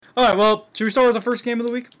All right, well, should we start with the first game of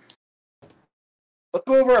the week? Let's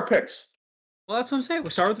go over our picks. Well, that's what I'm saying.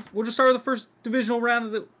 We'll just start with the first divisional round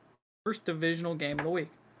of the first divisional game of the week.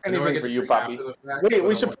 Anything for you, Poppy. Wait,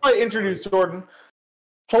 we should probably introduce Jordan.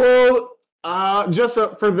 Hello. Just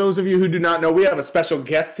for those of you who do not know, we have a special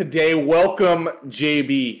guest today. Welcome,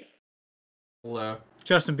 JB. Hello.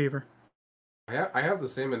 Justin Bieber. I have the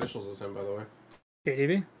same initials as him, by the way.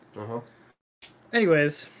 KDB. That's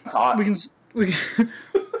Anyways, hot. we can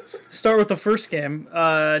start with the first game.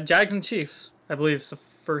 Jags and Chiefs, I believe, is the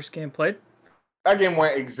first game played. That game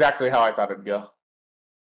went exactly how I thought it'd go.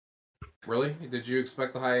 Really? Did you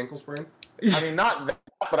expect the high ankle sprain? I mean, not that,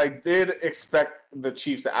 but I did expect the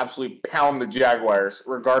Chiefs to absolutely pound the Jaguars,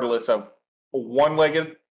 regardless of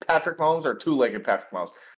one-legged Patrick Mahomes or two-legged Patrick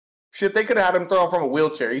Mahomes. Shit, they could have had him thrown from a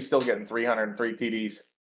wheelchair. He's still getting 303 TDs.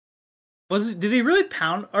 Did he really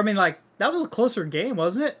pound? I mean, like, that was a closer game,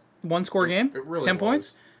 wasn't it? One-score game? It really 10 was.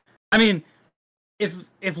 points? I mean,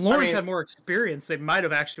 if Lawrence had more experience, they might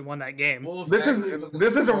have actually won that game. Well, This is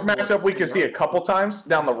a matchup we could see a couple times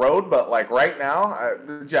down the road, but like right now,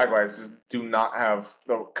 the Jaguars just do not have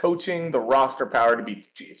the coaching, the roster power to beat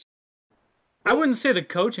the Chiefs. I wouldn't say the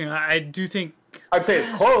coaching. I do think I'd say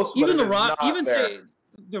it's close, even but say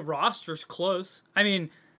the roster's close. I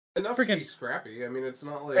mean, enough to be scrappy. I mean, it's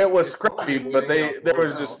not like it was scrappy, but there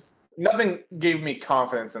was just nothing gave me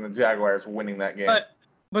confidence in the Jaguars winning that game.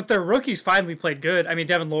 But their rookies finally played good. I mean,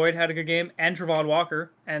 Devin Lloyd had a good game, and Travon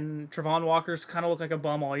Walker. And Travon Walker's kind of looked like a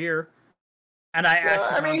bum all year. And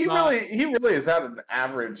he really has had an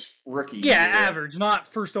average rookie. Yeah, year. average, not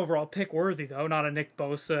first overall pick worthy though. Not a Nick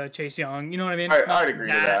Bosa, Chase Young. You know what I mean? I'd agree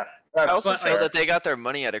with that. I also feel that they got their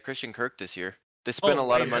money out of Christian Kirk this year. They spent a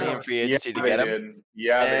lot of money in free agency to get him.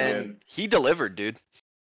 Yeah, they did. He delivered, dude.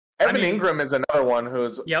 Evan Ingram is another one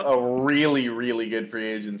who's a really, really good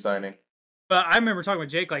free agent signing. But I remember talking with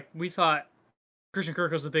Jake, like, we thought Christian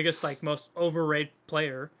Kirk was the biggest, like, most overrated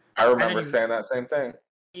player. I remember saying that same thing.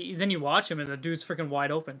 Then you watch him, and the dude's freaking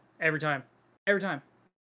wide open every time. Every time.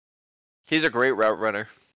 He's a great route runner.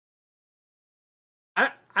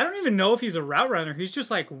 I don't even know if he's a route runner. He's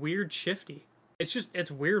just, like, weird shifty.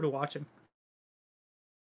 It's weird to watch him.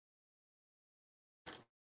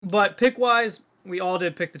 But pick-wise, we all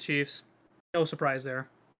did pick the Chiefs. No surprise there.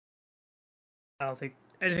 I don't think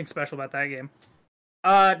anything special about that game.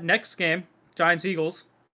 Next game, Giants-Eagles.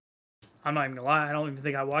 I'm not even gonna lie, I don't even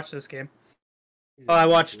think I watched this game. Oh, I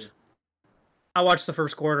watched the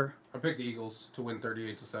first quarter. I picked the Eagles to win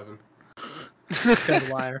 38-7. This guy's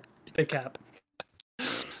a liar. Big cap.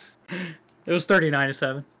 It was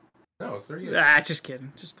 39-7. No, it's 38. Just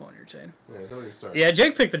kidding. Just pulling your chain. Yeah, don't even start. Yeah,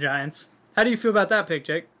 Jake picked the Giants. How do you feel about that pick,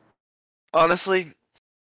 Jake? Honestly,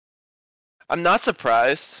 I'm not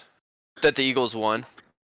surprised that the Eagles won.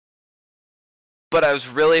 But I was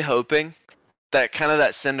really hoping that kind of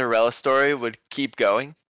that Cinderella story would keep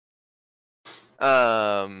going.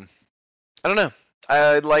 I don't know.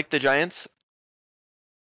 I like the Giants.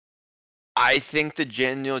 I think that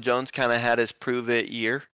Daniel Jones kind of had his prove it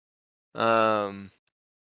year. Saquon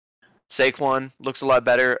looks a lot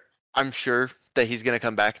better. I'm sure that he's going to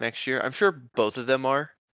come back next year. I'm sure both of them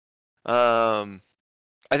are. I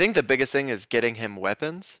think the biggest thing is getting him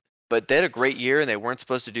weapons. But they had a great year, and they weren't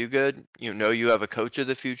supposed to do good. You know, you have a coach of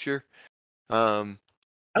the future. I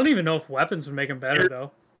don't even know if weapons would make him better, though.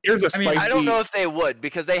 Here's a spicy... I don't know if they would,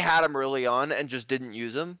 because they had him early on and just didn't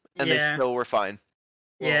use him, and they still were fine.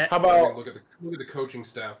 Well, Yeah. How about look at the coaching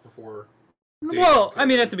staff before? Well, I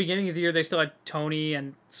mean, at the beginning of the year, they still had Tony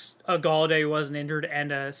and a Galladay who wasn't injured,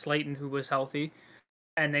 and a Slayton who was healthy,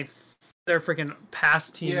 and their freaking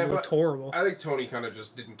pass team looked horrible. I think Tony kind of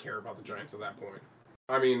just didn't care about the Giants at that point.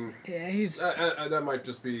 I mean, he's that might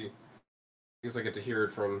just be because I get to hear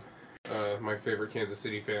it from my favorite Kansas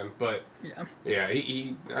City fan, but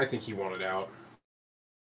he I think he wanted out.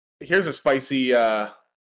 Here's a spicy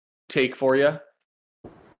take for you.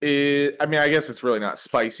 I mean, I guess it's really not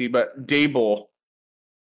spicy, but Dable,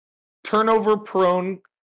 turnover-prone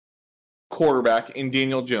quarterback in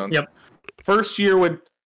Daniel Jones. Yep. First year with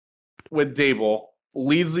Dable,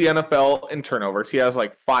 leads the NFL in turnovers. He has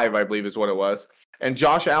like 5, I believe, is what it was. And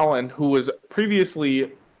Josh Allen, who was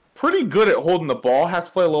previously pretty good at holding the ball, has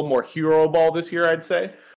to play a little more hero ball this year, I'd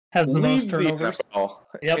say. Has the leads most turnovers the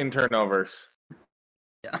NFL in turnovers.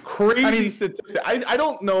 Yeah. Crazy statistic. I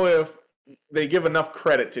don't know if they give enough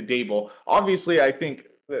credit to Dable. Obviously, I think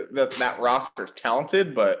that roster is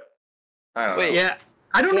talented, but I don't know. Yeah,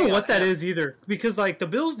 I don't know what that is either, because like the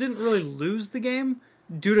Bills didn't really lose the game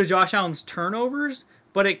due to Josh Allen's turnovers,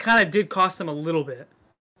 but it kind of did cost them a little bit.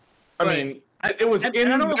 I mean, It was in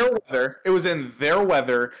their weather. It was in their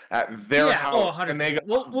weather at their house, and they got.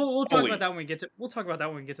 We'll talk about that when we get to. We'll talk about that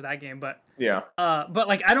when we get to that game. But yeah. But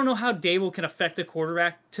like, I don't know how Dable can affect a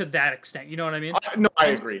quarterback to that extent. You know what I mean? No, I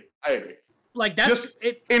agree. Like that's just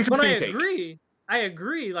it. Interesting but I take. agree. I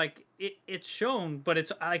agree. Like it's shown, but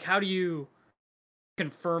it's like, how do you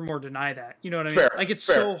confirm or deny that? You know what I mean? Fair, like it's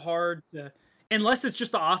fair. so hard to, unless it's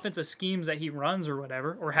just the offensive schemes that he runs or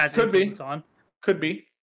whatever, or has Could influence be. on. Could be.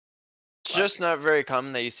 It's just not very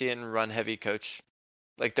common that you see it in run heavy coach.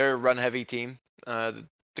 Like they're a run heavy team. The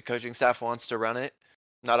coaching staff wants to run it.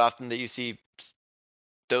 Not often that you see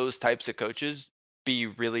those types of coaches be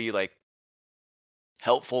really like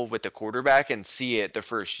helpful with the quarterback and see it the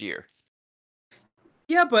first year.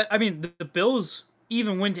 Yeah, but I mean the Bills,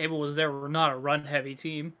 even when Dable was there, were not a run heavy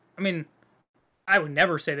team. I mean, I would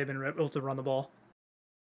never say they've been able to run the ball.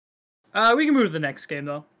 We can move to the next game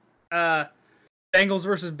though. Bengals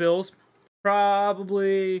versus Bills.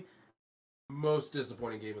 Probably most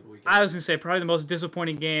disappointing game of the weekend. I was gonna say probably the most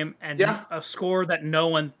disappointing game, and a score that no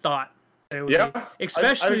one thought it would be.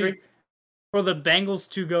 Especially for the Bengals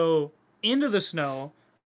to go into the snow,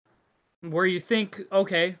 where you think,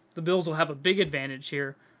 okay, the Bills will have a big advantage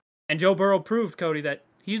here, and Joe Burrow proved, Cody, that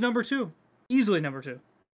he's number 2, easily number 2.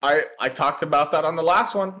 I talked about that on the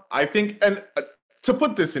last one. I think, and to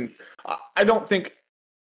put this in, I don't think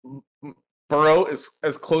Burrow is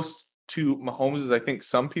as close to Mahomes as I think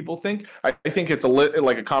some people think. I think it's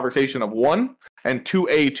like a conversation of 1 and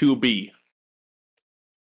 2A, 2B.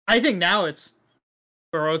 I think now it's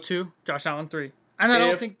Burrow 2, Josh Allen 3. And I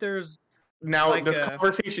don't think there's... Now, does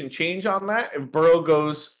conversation change on that? If Burrow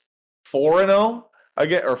goes 4-0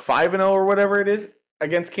 again, or 5-0 or whatever it is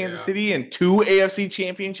against Kansas City, and 2 AFC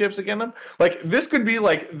championships against them, like this could be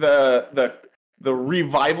like the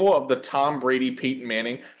revival of the Tom Brady, Peyton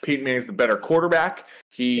Manning. Peyton Manning's the better quarterback.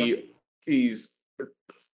 He's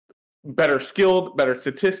better skilled, better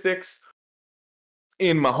statistics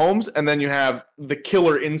in Mahomes, and then you have the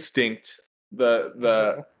killer instinct,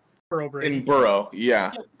 the in Burrow,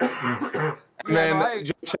 And then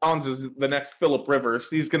Josh Allen is the next Phillip Rivers.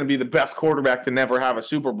 He's going to be the best quarterback to never have a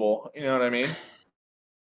Super Bowl. You know what I mean?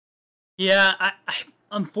 Yeah, I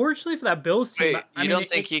unfortunately for that Bills team, Wait, you don't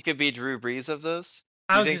think he could be Drew Brees of those?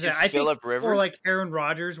 I was going to say, I think, Rivers? or like Aaron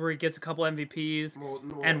Rodgers, where he gets a couple MVPs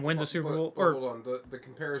and wins a Super Bowl. But hold on, the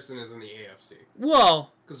comparison is in the AFC.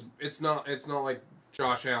 Well, because it's not like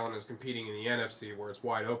Josh Allen is competing in the NFC where it's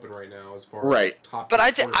wide open right now as far as top. But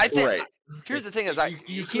I think here's the thing: is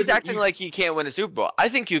he's acting like he can't win a Super Bowl. I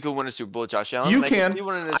think you could win a Super Bowl, Josh Allen. You can.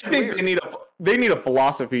 I think they need a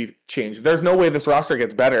philosophy change. There's no way this roster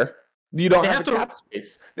gets better. You don't have the cap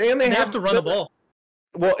space. They have to run the ball.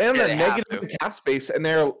 Well, and they're negative cap space, and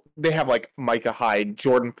they have like Micah Hyde,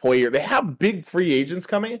 Jordan Poyer. They have big free agents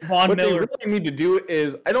coming. Von Miller. What they really need to do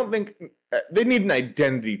is, I don't think they need an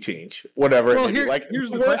identity change. Whatever. Well,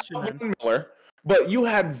 here's the question. Von Miller, but you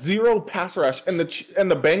had 0 pass rush, and the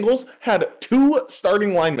Bengals had 2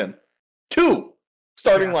 starting linemen. 2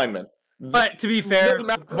 starting linemen. But to be fair,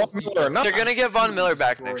 Von Miller or not. They're gonna get Von Miller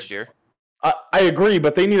back next year. I agree,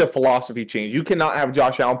 but they need a philosophy change. You cannot have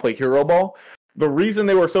Josh Allen play hero ball. The reason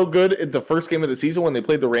they were so good at the first game of the season when they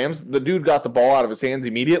played the Rams, the dude got the ball out of his hands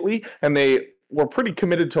immediately, and they were pretty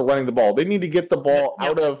committed to running the ball. They need to get the ball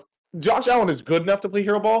out of... Josh Allen is good enough to play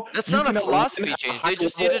hero ball. That's not a philosophy change. They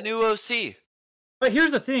just need a new OC. But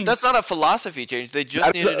here's the thing. That's not a philosophy change. They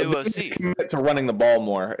just need a new OC. Commit to running the ball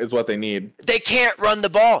more is what they need. They can't run the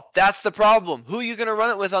ball. That's the problem. Who are you going to run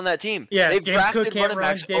it with on that team? Yeah, they've drafted running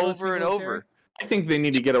backs over and over. I think they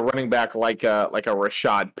need to get a running back like a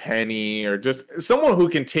Rashad Penny, or just someone who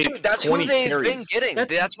can take. Dude, that's 20 who they've carries. been getting.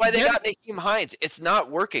 That's why they got Naheem Hines. It's not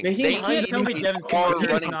working. They can't tell me Devin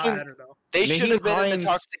Singletary is not better though. They should have been in the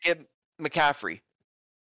talks to get McCaffrey.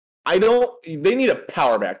 They need a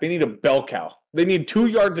power back. They need a bell cow. They need 2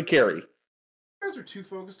 yards of carry. You guys are too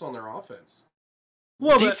focused on their offense.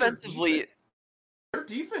 Well, defensively, their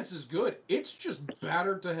defense is good. It's just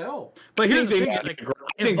battered to hell. But here's the thing: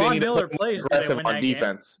 if Von Miller plays, do they win that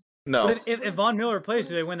defense. Game? No. But if Von Miller plays,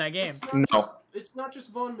 do they win that game? It's not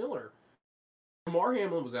just Von Miller. Damar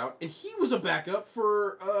Hamlin was out, and he was a backup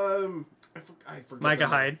for I forget. Micah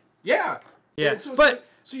Hyde. Yeah. Yeah. So but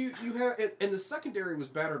so you have, and the secondary was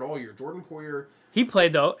battered all year. Jordan Poyer. He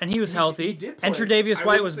played though, and he was healthy. He did play. And Tre'Davious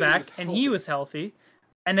White was back, and he was healthy.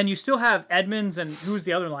 And then you still have Edmonds and who's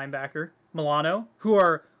the other linebacker? Milano, who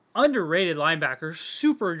are underrated linebackers,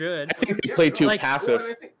 super good. I think they play too passive.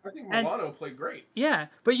 Well, I think Milano played great. Yeah,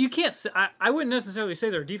 but you can't. I wouldn't necessarily say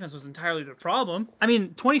their defense was entirely the problem. I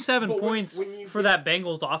mean, 27 points for that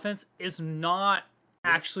Bengals offense is not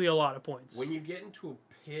actually a lot of points. When you get into a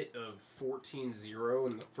hit of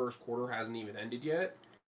 14-0 and the first quarter hasn't even ended yet,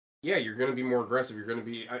 yeah, you're going to be more aggressive. You're going to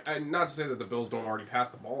be, not to say that the Bills don't already pass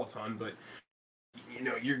the ball a ton, but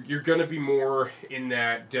you're going to be more in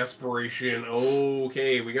that desperation.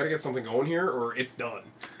 Okay, we got to get something going here, or it's done.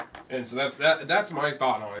 And so that's my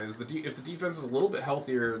thought on it. Is if the defense is a little bit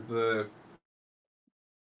healthier,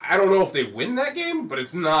 I don't know if they win that game, but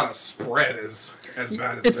it's not a spread as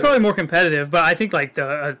bad as it's probably more competitive. But I think like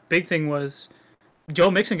the big thing was Joe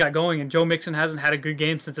Mixon got going, and Joe Mixon hasn't had a good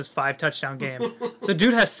game since his 5-touchdown game. The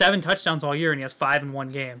dude has 7 touchdowns all year, and he has 5 in one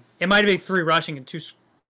game. It might be 3 rushing and 2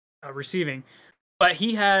 receiving, but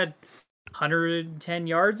he had 110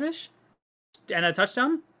 yards-ish and a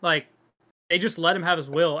touchdown. Like, they just let him have his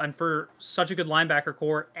will, and for such a good linebacker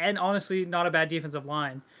core, and honestly, not a bad defensive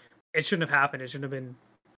line, it shouldn't have happened. It shouldn't have been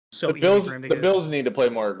so easy for him to get. The Bills need to play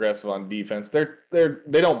more aggressive on defense. They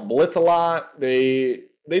don't blitz a lot. They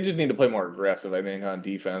just need to play more aggressive, I think, on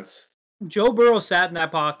defense. Joe Burrow sat in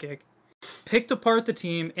that pocket, picked apart the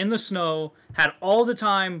team in the snow, had all the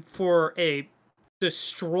time for a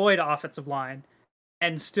destroyed offensive line,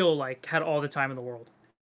 and still like had all the time in the world.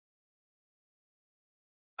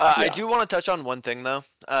 Yeah. I do want to touch on one thing though,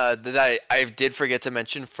 that I did forget to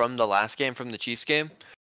mention from the last game, from the Chiefs game,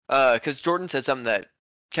 because Jordan said something that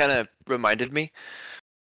kind of reminded me.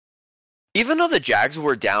 Even though the Jags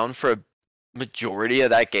were down for a majority of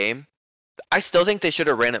that game, I still think they should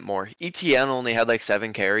have ran it more. ETN only had like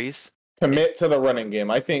 7 carries. Commit to the running game.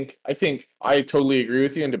 I think I totally agree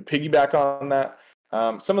with you. And to piggyback on that,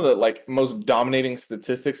 some of the like most dominating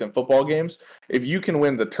statistics in football games, if you can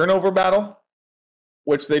win the turnover battle,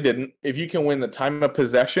 which they didn't, if you can win the time of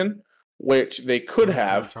possession, which they could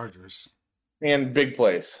have, Chargers, and big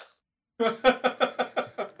plays.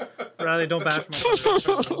 Riley, don't bash my.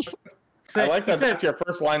 I like that. That's your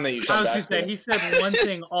first line that you. I was going to say he said one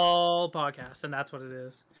thing all podcast, and that's what it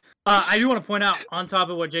is. I do want to point out, on top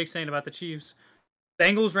of what Jake's saying about the Chiefs,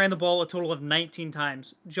 Bengals ran the ball a total of 19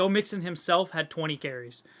 times. Joe Mixon himself had 20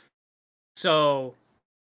 carries. So,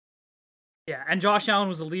 yeah, and Josh Allen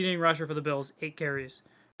was the leading rusher for the Bills, 8 carries,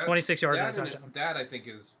 26 yards and a touchdown. That I think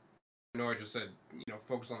is, I know I just said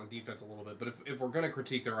focus on the defense a little bit, but if we're going to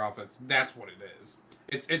critique their offense, that's what it is.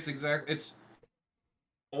 It's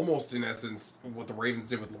almost in essence what the Ravens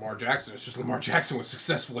did with Lamar Jackson. It's just Lamar Jackson was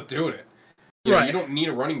successful at doing it. You don't need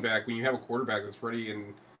a running back when you have a quarterback that's ready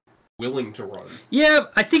and willing to run. Yeah,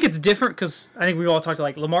 I think it's different because I think we've all talked to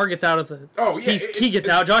like Lamar gets out of the. Oh yeah, he gets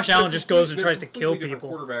out. Josh Allen just goes and tries to kill people.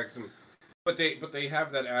 Quarterbacks, but they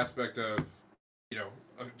have that aspect of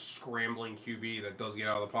a scrambling QB that does get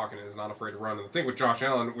out of the pocket and is not afraid to run. And the thing with Josh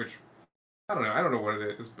Allen, which I don't know what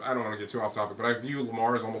it is. I don't want to get too off topic, but I view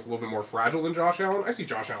Lamar as almost a little bit more fragile than Josh Allen. I see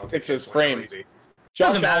Josh Allen. It's his frame.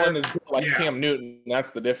 Josh Allen is like Cam Newton.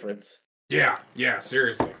 That's the difference. Yeah,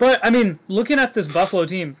 seriously. But I mean, looking at this Buffalo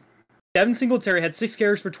team, Devin Singletary had 6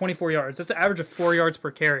 carries for 24 yards. That's an average of 4 yards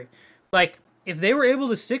per carry. Like, if they were able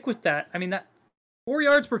to stick with that, I mean, that 4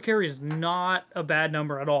 yards per carry is not a bad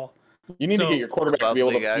number at all. You need to get your quarterback to be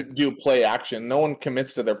able to do play action. No one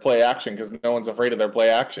commits to their play action because no one's afraid of their play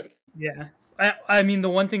action. Yeah. I mean, the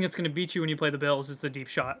one thing that's going to beat you when you play the Bills is the deep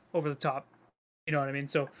shot over the top. You know what I mean?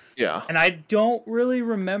 So yeah. And I don't really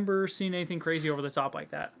remember seeing anything crazy over the top like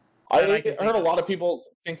that. I heard a lot of people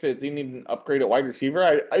think that they need an upgrade at wide receiver.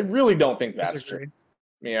 I really don't think that's true.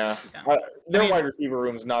 Yeah. Their wide receiver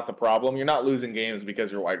room is not the problem. You're not losing games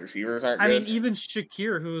because your wide receivers aren't good. I mean, even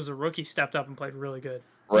Shakir, who was a rookie, stepped up and played really good.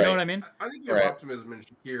 You know what I mean? I think you have optimism in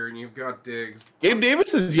Shakir, and you've got Diggs. Gabe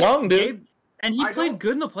Davis is young, dude. And he played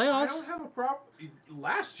good in the playoffs. I don't have a problem.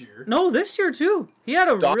 Last year. No, this year too. He had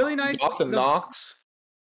a really nice. Dawson Knox.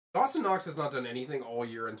 Dawson Knox has not done anything all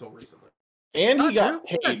year until recently. And he got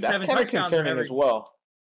paid. That's kind of concerning as well.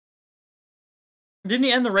 Didn't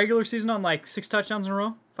he end the regular season on like 6 touchdowns in a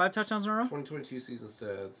row? 5 touchdowns in a row? 2022 season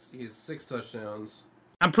stats. He has 6 touchdowns.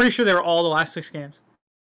 I'm pretty sure they were all the last 6 games.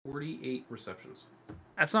 48 receptions.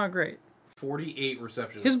 That's not great. 48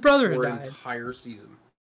 receptions. His brother for died. an entire season.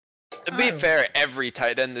 To be fair, every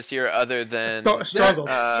tight end this year, other than struggled.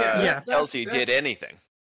 Kelsey, did anything.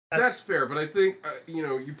 That's fair, but I think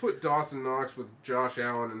you put Dawson Knox with Josh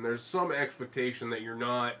Allen, and there's some expectation that you're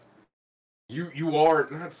not. You are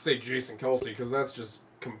not to say Jason Kelsey because that's just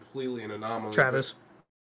completely an anomaly. Travis.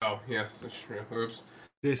 Oh yes, that's true. Oops.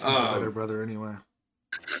 Jason's the better brother anyway.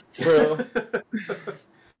 Bro.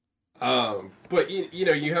 But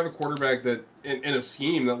you have a quarterback that in a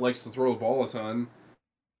scheme that likes to throw the ball a ton.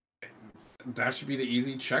 That should be the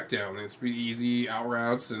easy check down. It's be easy out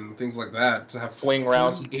routes and things like that to have fling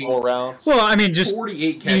routes, pull routes. Well, I mean, just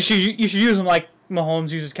 48 catches. You should use them like Mahomes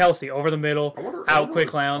uses Kelsey over the middle, out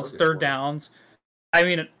quick rounds, third downs. I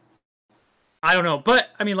mean, I don't know, but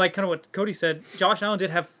I mean, like kind of what Cody said. Josh Allen did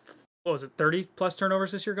have, what was it, 30 plus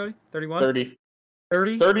turnovers this year, Cody? 31? 30.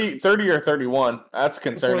 30? 30 or 31. That's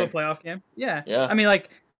Before concerning. the playoff game. Yeah. Yeah. I mean, like,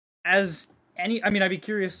 I'd be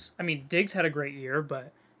curious. I mean, Diggs had a great year,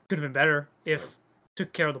 but could have been better if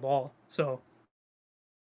took care of the ball. So,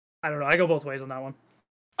 I don't know. I go both ways on that one.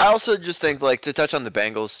 I also just think, like, to touch on the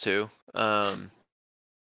Bengals too.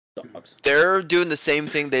 Dogs. They're doing the same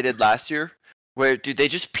thing they did last year, where they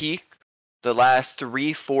just peak the last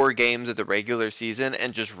 3-4 games of the regular season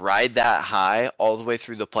and just ride that high all the way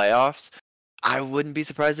through the playoffs. I wouldn't be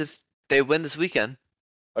surprised if they win this weekend.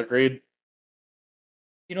 Agreed.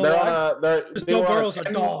 You know They're what? on a, Because they Bill were on Burrow's a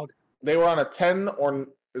 10 dog. They were on a 10 or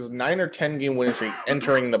it was 9 or 10 game winning streak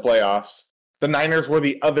entering the playoffs. The Niners were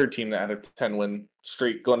the other team that had a 10-win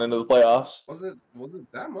streak going into the playoffs. Was it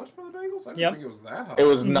that much by the Bengals? I didn't Yep. think it was that high. It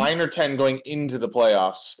was Mhm. 9 or 10 going into the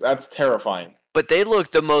playoffs. That's terrifying. But they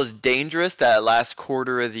looked the most dangerous that last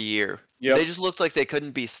quarter of the year. Yep. They just looked like they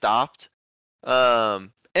couldn't be stopped. And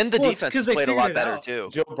the Well, it's defense 'cause they played a figured lot it better out. too.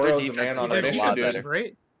 Joe Their Burrow's the defense man on played a Their a lot defense was mission, better.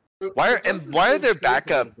 great. Why are their Justin Fields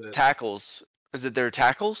backup a little bit. tackles? Is it their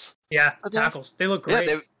tackles? Yeah, What's that? tackles. They look Yeah,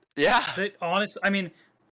 great. yeah. They, honest, I mean,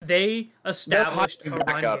 they They're established a high-end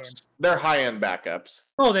run game. backups. They're high-end backups.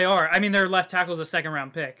 Oh, they are. I mean, their left tackle is a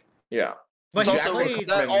second-round pick. Yeah. But Jackson he Also, played.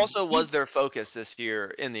 that Coleman, also was their focus this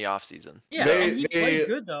year in the offseason. Yeah, They- and he they- played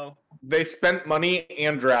good though. They spent money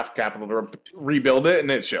and draft capital to rebuild it, and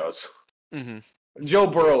it shows. hmm Joe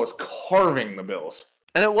Burrow was carving the Bills.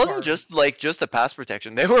 And it wasn't Hard. just the pass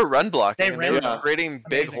protection. They were run blocking. They and ran they were block. creating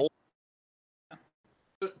big Amazing. holes.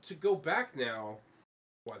 To go back now,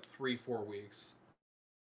 what, 3-4 weeks?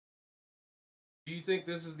 Do you think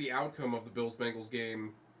this is the outcome of the Bills-Bengals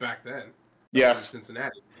game back then? In Yes.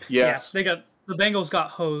 Cincinnati. Yes. Yeah, the Bengals got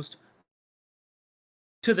hosed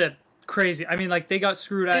to the crazy. I mean, like they got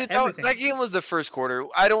screwed out of Dude, everything. that game was the first quarter.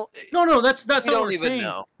 No, that's We not don't what we're even saying.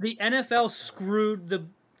 know. The NFL screwed the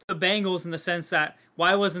Bengals in the sense that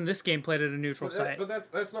why wasn't this game played at a neutral site? But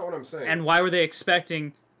that's not what I'm saying. And why were they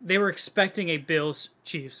expecting? They were expecting a Bills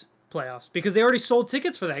Chiefs playoffs because they already sold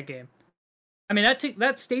tickets for that game. I mean,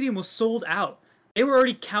 that stadium was sold out. They were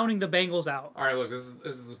already counting the Bengals out. All right, look, this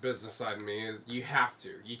is the business side of me. Is you have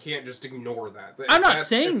to. You can't just ignore that. If I'm not that's-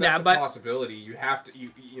 saying if that's that, a but- possibility. You have to.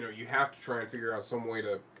 You have to try and figure out some way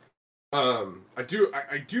to.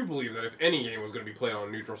 I do believe that if any game was going to be played on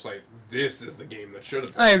a neutral site, this is the game that should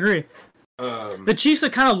have been. I agree. Um, The Chiefs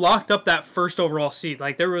had kind of locked up that first overall seed.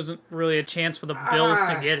 Like there wasn't really a chance for the Bills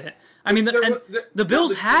to get it. I mean, the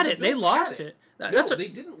Bills had it. They Bills lost had it. No, That's they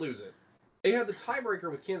didn't lose it. They had the tiebreaker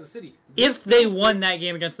with Kansas City. if they won that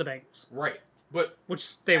game against the Bengals, Right, but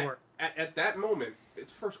which they at, were. at that moment,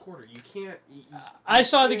 it's first quarter. You can't. I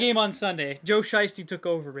saw the can't- game on Sunday. Joe Shiesty took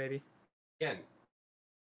over, baby. Again,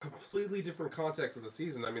 completely different context of the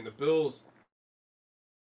season. I mean, the Bills.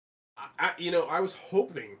 I was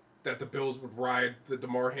hoping that the Bills would ride the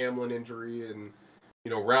DeMar Hamlin injury and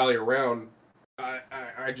rally around.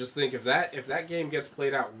 I just think if that game gets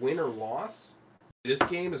played out, win or loss, this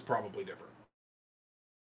game is probably different,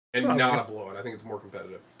 and Probably. not a blowout. I think it's more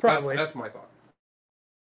competitive. Probably. That's my thought.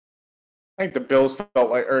 I think the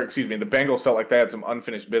Bengals felt like they had some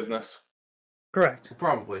unfinished business. Correct.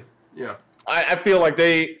 Probably, yeah. I feel like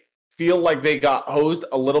they got hosed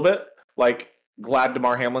a little bit. Like, glad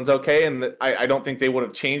DeMar Hamlin's okay, and I don't think they would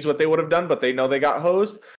have changed what they would have done, but they know they got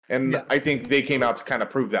hosed, and Yeah. I think they came out to kind of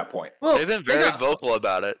prove that point. Well, They've been very vocal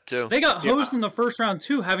about it too. They got Yeah. hosed in the first round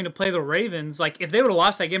too, having to play the Ravens. Like if they would have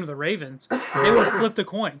lost that game to the Ravens, they would have flipped a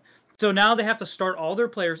coin. So now they have to start all their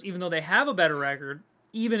players, even though they have a better record.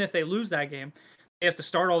 Even if they lose that game, they have to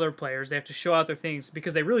start all their players. They have to show out their things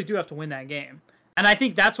because they really do have to win that game. And I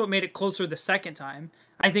think that's what made it closer the second time.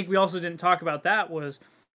 I think we also didn't talk about that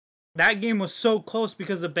game was so close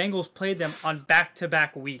because the Bengals played them on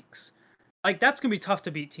back-to-back weeks. Like that's gonna be tough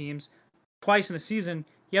to beat teams twice in a season,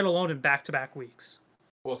 yet alone in back-to-back weeks.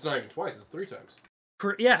 Well, it's not even twice; it's 3 times.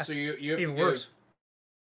 Yeah, So you have even to worse.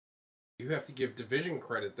 You have to give division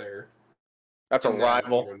credit there. That's a And that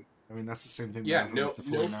rival. one- I mean, that's the same thing. Yeah, that happened no- with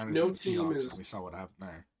the no- 49ers no and the team Seahawks, is- and we saw what happened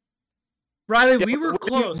there. Riley, Yeah, we were but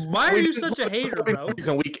close. Why are we you didn't such a look hater, at bro?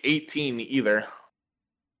 in week 18 either.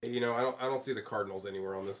 I don't see the Cardinals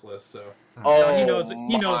anywhere on this list. So Oh, he knows they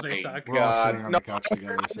my suck. We're all God. sitting on No, the couch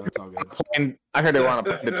together, so it's all good. and I heard they were on a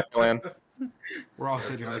plane to Thailand. We're all That's-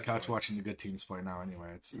 sitting on the that's couch fine. watching the good teams play now. Anyway,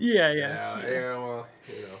 it's Yeah. yeah. Well,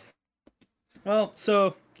 Well,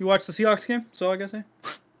 so you watched the Seahawks game? So I guess.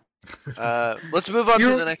 Let's move on to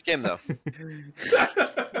You're- the next game though.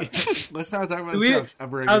 Let's not talk about Do the we- Seahawks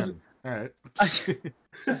ever I was- again. All right.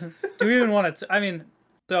 Do we even want to? I mean,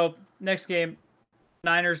 so next game,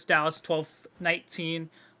 Niners, Dallas, 12-19.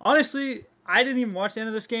 Honestly, I didn't even watch the end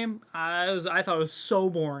of this game. I thought it was so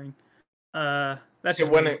boring. That's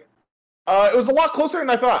just When me. it was a lot closer than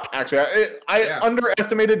I thought. Actually, I Yeah.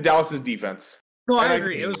 underestimated Dallas's defense. No, I And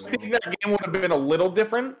agree. It was I think that game would have been a little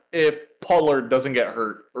different if Pollard doesn't get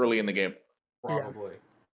hurt early in the game. Probably.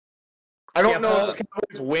 I don't Yeah, know Pollard- if the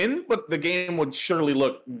Cowboys win, but the game would surely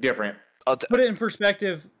look different. put it in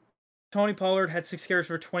perspective. Tony Pollard had 6 carries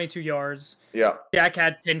for 22 yards. Yeah. Dak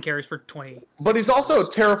had 10 carries for 20. But he's also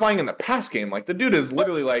terrifying in the pass game. Like, the dude is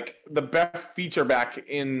literally like the best feature back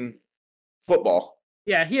in football.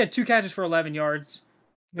 Yeah, he had 2 catches for 11 yards,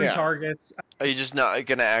 3 Yeah. targets. Are you just not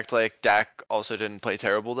gonna act like Dak also didn't play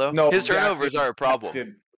terrible though? No, his Dak turnovers did- are a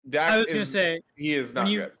problem. Dak I was gonna is- say, he is not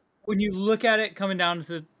good. when you look at it coming down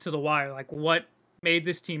to the wire, like what made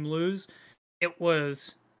this team lose, it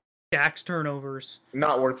was Dak's turnovers.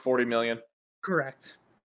 Not worth $40 million. Correct.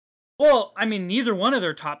 Well, I mean, neither one of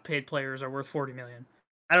their top paid players are worth $40 million.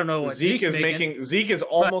 I don't know what Zeke Zeke's is making. Zeke is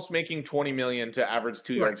almost making $20 million to average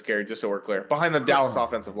 2 yards carry. Just so we're clear, behind the Dallas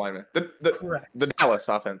offensive lineman, Correct. the Dallas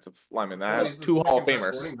offensive lineman that Well, has he's the 2 Hall of second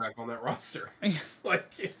best Famers. running back on that roster. Yeah. Like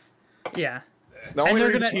it's Yeah. The And only they're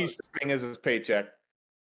reason gonna- he's starting is his paycheck.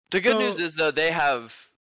 The good So- news is though they have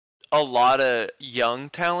a lot of young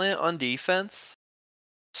talent on defense.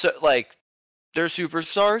 So like they're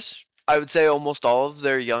superstars. I would say almost all of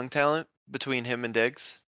their young talent between him and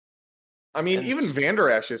Diggs. I mean, And- even Vander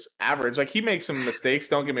Esch is average. Like, he makes some mistakes.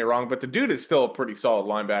 Don't get me wrong, but the dude is still a pretty solid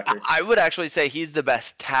linebacker. I would actually say he's the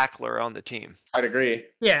best tackler on the team. I'd agree.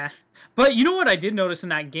 Yeah. But you know what I did notice in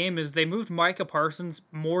that game is they moved Micah Parsons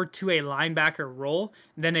more to a linebacker role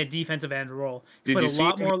than a defensive end role. Did Put you a see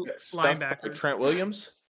lot him more get stuffed by linebackers. Trent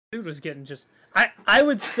Williams? Dude was getting just. I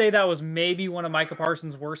would say that was maybe one of Micah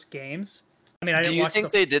Parsons' worst games. I mean, I Do didn't you watch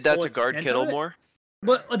think the they did that full to guard extent Kittle of it, more?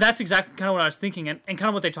 But that's exactly kind of what I was thinking, and kind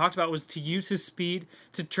of what they talked about was to use his speed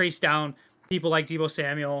to trace down people like Deebo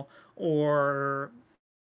Samuel or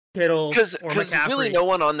Kittle Because or McCaffrey. really no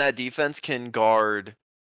one on that defense can guard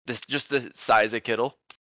this just the size of Kittle.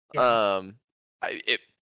 Yeah.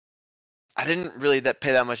 I didn't really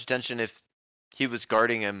pay that much attention if he was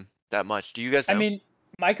guarding him that much. Do you guys know? I mean,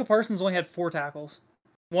 Micah Parsons only had 4 tackles,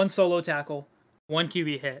 1 solo tackle, 1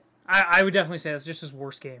 QB hit. I would definitely say that's just his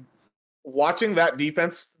worst game. Watching that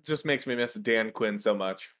defense just makes me miss Dan Quinn so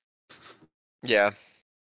much. yeah,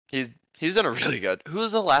 he's done a really good. Who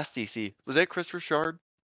was the last DC? Was it Chris Richard?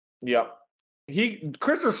 Yep.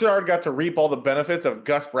 Chris Richard got to reap all the benefits of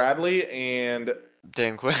Gus Bradley and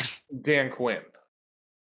Dan Quinn. Dan Quinn.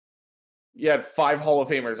 You had 5 Hall of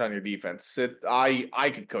Famers on your defense.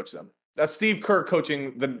 I could coach them. That's Steve Kerr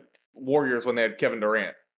coaching the Warriors when they had Kevin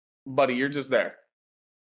Durant. Buddy, you're just there.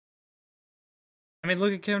 I mean,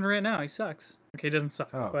 look at Kevin Durant now. He sucks. Okay, he doesn't suck,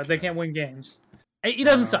 Oh, but they okay. can't win games. He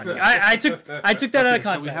doesn't suck. Okay. I took that out Okay, of context.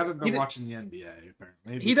 so we haven't been He- watching the NBA.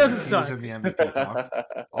 Apparently. He doesn't because suck. He was in the MVP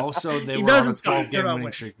talk. Also, they He were on a doesn't suck. 12-game They're not winning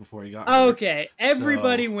winning. streak before he got here. Okay,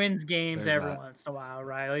 everybody So, wins games there's every that. once in a while,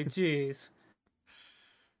 Riley. Jeez.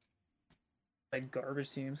 Like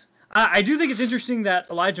garbage teams. I do think it's interesting that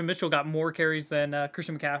Elijah Mitchell got more carries than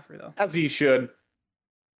Christian McCaffrey, though. As he should.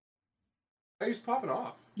 he's popping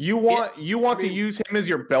off. You want I to mean- use him as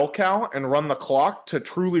your bell cow and run the clock to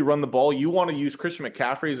truly run the ball. You want to use Christian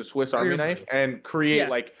McCaffrey as a Swiss Army Seriously. knife and create Yeah.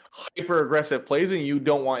 like hyper aggressive plays, and you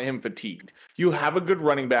don't want him fatigued. You have a good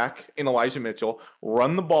running back in Elijah Mitchell.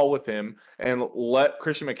 Run the ball with him and let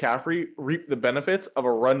Christian McCaffrey reap the benefits of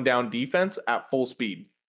a rundown defense at full speed.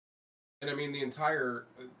 And I mean the entire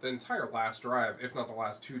last drive, if not the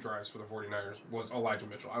last 2 drives for the 49ers, was Elijah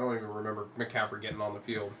Mitchell. I don't even remember McCaffrey getting on the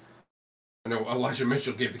field. I know Elijah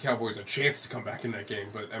Mitchell gave the Cowboys a chance to come back in that game,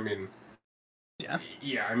 but I mean,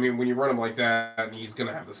 Yeah. I mean when you run him like that, he's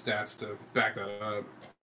gonna have the stats to back that up.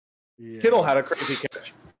 Yeah. Kittle had a crazy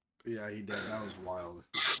catch. Yeah, he did. That was wild.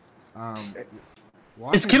 Is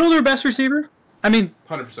watching- Kittle their best receiver? I mean,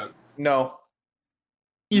 100%. No,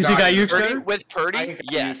 you think No, Ayuk's Purdy, better? with Purdy, I think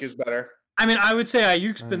yes. Ayuk is better. I mean, I would say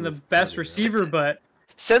Ayuk's been the That's best pretty good. receiver, but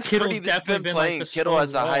Since Kittle's Purdy's definitely been been, like, playing, the Kittle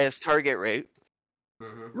has the stone wall. highest target rate.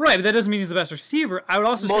 Mhm. right, but that doesn't mean he's the best receiver. I would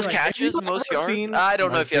also Most say, like, catches, you've most ever yards. seen- I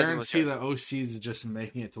don't know I if he has the most guarantee yards. the OC's just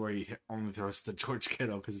making it to where he only throws to George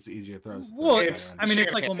Kittle because it's easier throws. to Well, the It's- tight I end. mean,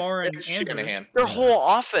 it's like Shanahan. Lamar and It's Andrews. Shanahan. Their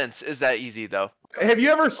whole offense is that easy though. Have you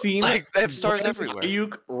ever seen Like they have stars Brandon everywhere.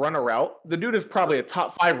 Ayuk run a route? The dude is probably a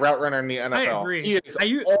top 5 route runner in the NFL. agree. He is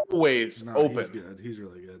Ayuk- always No, open. He's good. He's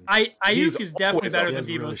really good. Ayuk He's is definitely always better he than has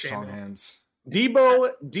Deebo really strong Samuel. hands.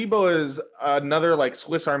 Debo is another like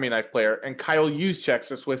Swiss Army knife player, and Kyle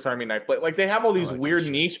Juszczyk's a Swiss Army knife player. Like they have all these like weird that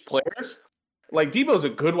shit. niche players, Like Debo's a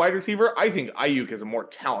good wide receiver. I think Ayuk is a more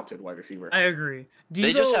talented wide receiver. I agree.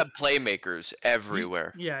 They just have playmakers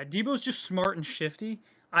everywhere. Yeah, Debo's just smart and shifty.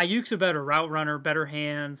 Ayuk's a better route runner, better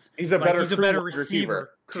hands. He's a better better wide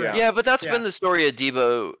receiver. Correct. Yeah, but that's Yeah. been the story of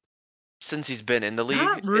Debo since he's been in the league.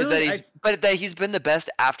 Not Is really, that he's been the best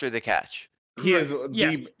after the catch. He is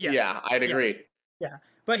Yes, the yes. yeah, I'd agree.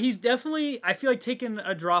 But he's definitely, I feel like, taking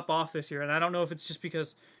a drop off this year, and I don't know if it's just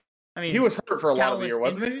because, I mean, He was hurt for a lot of the countless year,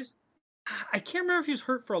 wasn't he? injuries. I can't remember if he was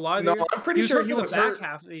hurt for a lot of the No, year. I'm pretty sure he for was the back hurt.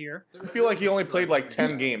 half of the year. I feel like he only played like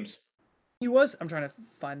 10 games. He was. I'm trying to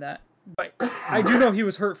find that, but I do know he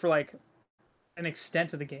was hurt for like an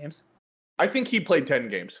extent of the games. I think he played 10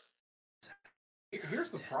 games.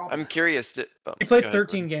 Here's the problem. I'm curious. He played go ahead,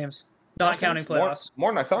 13 games, not counting playoffs.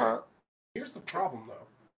 More than I thought. Here's the problem, though,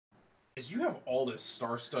 is you have all this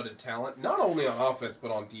star-studded talent, not only on offense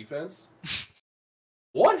but on defense.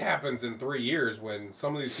 What happens in 3 years when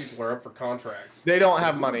some of these people are up for contracts? They don't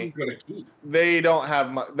have Who are money. you gonna keep? They don't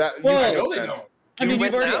have money. That Well, I you know they said. don't. I mean,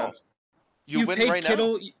 win you've already now. You you've win paid right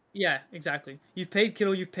Kittle. now. Yeah, exactly. You've paid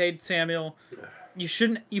Kittle. You've paid Samuel. You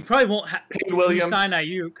shouldn't. You probably won't Paid Williams. re-sign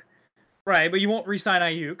Ayuk, right? But you won't re-sign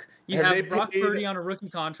Ayuk. You Have they have Brock paid- Purdy on a rookie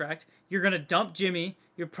contract. You're gonna dump Jimmy.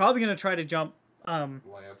 You're probably gonna try to jump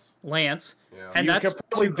Lance. Yeah. And you that's could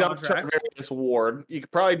probably two dump contracts. Charvarius Ward. You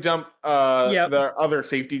could probably dump Yep. the other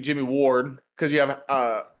safety, Jimmy Ward, because you have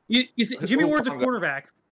Jimmy Ward's a Ufonga. cornerback.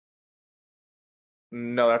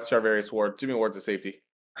 no, that's Charvarius Ward. Jimmy Ward's a safety.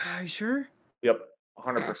 Are you sure? Yep,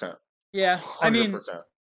 100%. Yeah. I mean, 100%.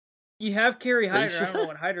 you have Kerry Are you Hyder. I don't know sure?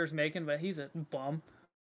 what Hyder's making, but he's a bum.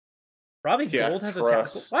 Robbie Yeah, Gold has a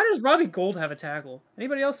trust. tackle. Why does Robbie Gold have a tackle?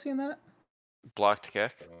 Anybody else seeing that? Blocked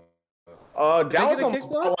kick. Dallas get a almost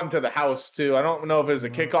kick got block? one to the house too. I don't know if it was a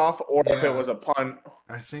kickoff or if it Yeah. was a punt.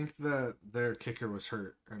 I think that their kicker was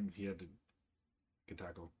hurt and he had to get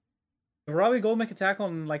tackle. Did Robbie Gold make a tackle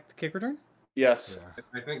on like the kick return? Yes. Yeah.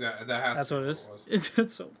 I think that has That's to what be it is. was.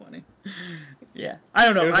 It's so funny. Yeah, I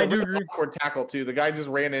don't It know. was I a do really agree. awkward tackle too. The guy just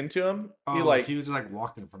ran into him. Oh, He he was just like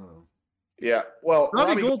walked in front of him. yeah. Well,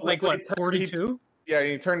 Robbie Gold's like literally what, turned- 42? Yeah,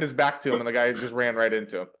 he turned his back to him, and the guy just ran right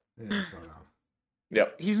into him. Yeah, I saw that.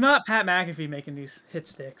 Yep. He's not Pat McAfee making these hit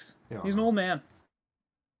sticks. Yeah, He's an old man.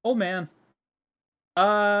 Old man.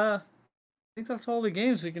 I think that's all the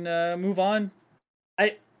games. We can move on.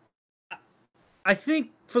 I think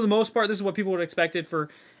for the most part, this is what people would have expected for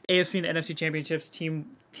AFC and NFC championships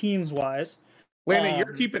teams wise. Landon,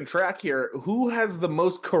 you're keeping track here. Who has the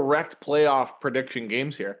most correct playoff prediction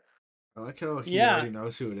games here? I like how he Yeah. already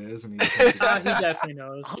knows who it is, and he just wants to- He definitely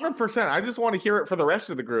knows. 100%. I just want to hear it for the rest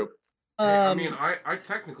of the group. I mean, I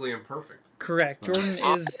technically am perfect. Correct. Jordan is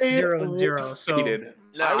I 0-0. was So faded.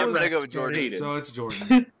 No, I I'm was gonna go with Jordan. faded. So it's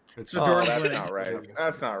Jordan. It's So Oh, Jordan's that's winning. not right. Yep.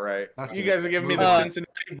 That's not right. That's You it. guys are giving me Move the on.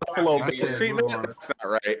 Cincinnati Buffalo That's Bills it. treatment. Move on. That's not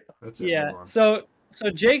right. That's it. yeah. Move on. So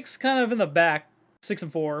Jake's kind of in the back,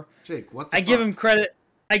 6-4. Jake, what the I give fuck? him credit.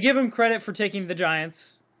 I give him credit for taking the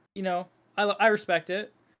Giants. You know, I respect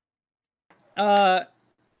it.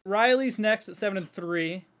 Riley's next at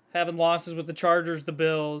 7-3, having losses with the Chargers, the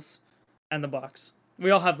Bills, and the Bucks.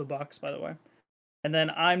 We all have the Bucks, by the way. And then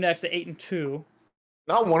I'm next at 8-2.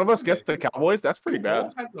 Not one of us gets the Cowboys. That's pretty You bad.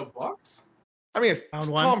 all had the Bucks? I mean, it's Round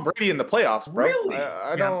one. Tom Brady in the playoffs, bro. Really?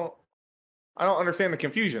 I don't understand the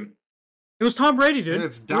confusion. It was Tom Brady, dude. And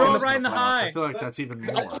it's We're all Dallas in riding the playoffs. high. I feel like that's even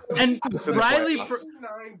more. And Dallas in the Riley, playoffs.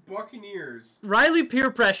 9 Buccaneers. Riley peer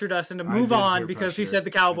pressured us into I move did on peer because he pressure. said the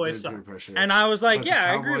I Cowboys did suck. peer pressure. And I was like, But the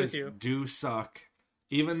yeah, I agree with Cowboys you. do suck.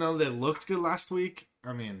 Even though they looked good last week,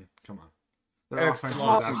 I mean, come on. Their And it's offense Tom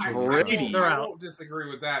was I, absolutely Brady. atrocious. They're I out. don't disagree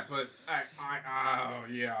with that, but oh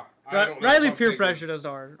yeah. I don't know Riley if I'm peer taking- pressured us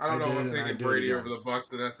hard. I don't know if I I'm did, and I taking did Brady again. over the Bucks.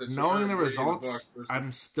 And that's the Knowing the Brady and results, Bucks.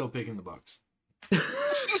 I'm still picking the Bucks.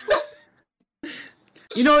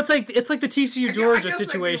 You know, it's like the TCU I Georgia guess that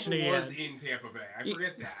situation game was again. in Tampa Bay. I You-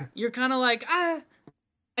 forget that. You're kind of like, I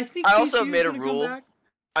think I also TCU 's made a gonna come rule. back.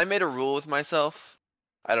 I made a rule with myself.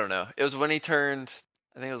 I don't know. It was when he turned,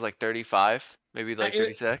 I think it was like 35, maybe like it-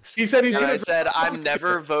 36. He said he's And gonna I said, drop I'm off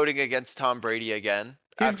never again. voting against Tom Brady again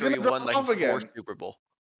He's after he gonna won drop like off 4 again. Super Bowl.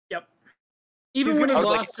 Yep. Even He's when he gonna- I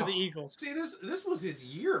was lost like, to the Eagles. See, this was his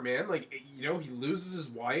year, man. Like, you know, he loses his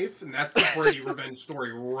wife, and that's the Brady revenge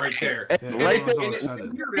story right there. Yeah, Right everyone's there. all And it's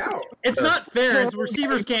excited. figured out. It's not fair. As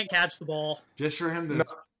receivers can't catch the ball. Just for him to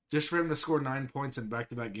No. score 9 points in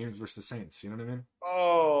back-to-back games versus the Saints. You know what I mean?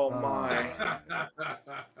 Oh my.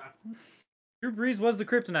 Drew Brees was the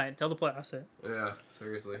kryptonite until the playoffs hit. Yeah,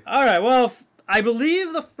 seriously. All right. Well, I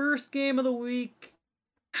believe the first game of the week.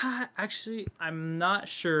 Actually, I'm not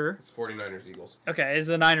sure. It's 49ers Eagles. Okay, is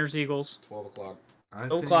the Niners Eagles 12 o'clock. 12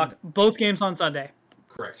 12 o'clock? Both games on Sunday.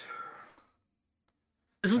 Correct.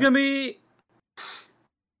 This is gonna be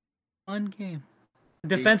fun game.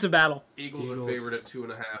 Defensive battle. Eagles are Eagles. favored at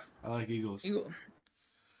 2.5. I like Eagles. Eagle.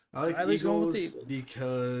 I like Riley's going with the Eagles Eagles.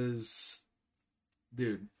 because,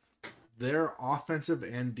 dude, their offensive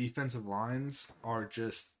and defensive lines are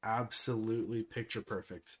just absolutely picture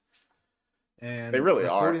perfect. And They really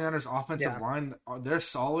the are. 49ers offensive Yeah. line, they're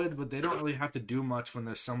solid, but they don't really have to do much when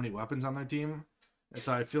there's so many weapons on their team. And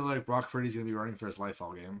so I feel like Brock Purdy's going to be running for his life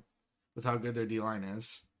all game with how good their D-line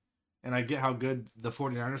is. And I get how good the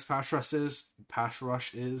 49ers pass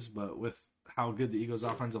rush is, but with how good the Eagles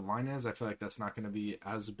offensive line is, I feel like that's not going to be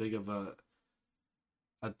as big of a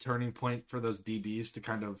turning point for those DBs to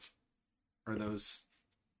kind of, or those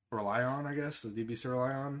rely on, I guess, those DBs to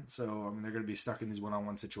rely on. So, I mean, they're going to be stuck in these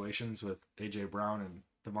one-on-one situations with A.J. Brown and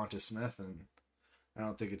Devonta Smith, and I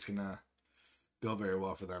don't think it's going to go very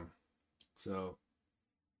well for them. So,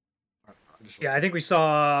 I think we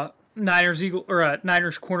saw Niners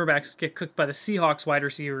cornerbacks get cooked by the Seahawks wide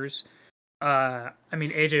receivers. I mean,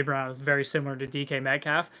 AJ Brown is very similar to DK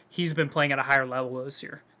Metcalf. He's been playing at a higher level this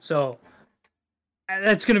year, so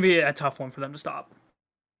that's going to be a tough one for them to stop.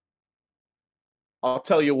 I'll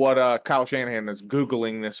tell you what Kyle Shanahan is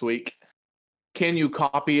Googling this week. Can you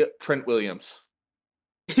copy Trent Williams?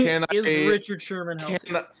 Can Is I- Richard Sherman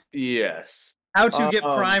healthy? Yes. How to get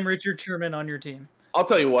Um, prime Richard Sherman on your team? I'll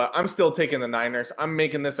tell you what. I'm still taking the Niners. I'm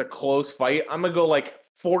making this a close fight. I'm going to go like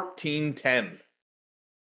 14-10.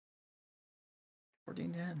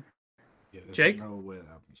 14-10. yeah, there's Jake? no way that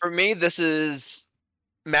happens. For me, this is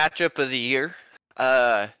matchup of the year.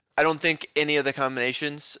 I don't think any of the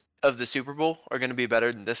combinations of the Super Bowl are going to be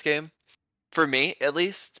better than this game. For me, at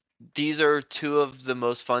least, these are two of the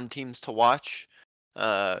most fun teams to watch.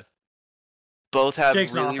 Both have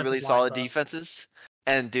Jake's an really, offensive really line solid buff. defenses.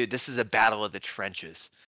 And dude, this is a battle of the trenches.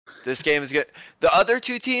 This game is good. The other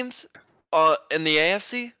two teams in the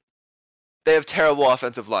AFC, they have terrible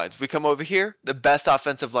offensive lines. We come over here, the best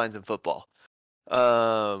offensive lines in football.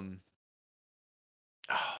 Oh,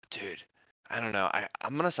 dude, I don't know.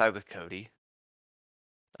 I'm gonna side with Cody.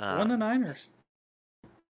 Won the Niners.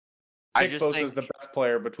 I Nick just Bosa think is the best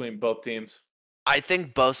player between both teams. I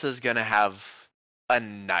think Bosa's gonna have a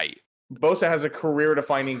night. Bosa has a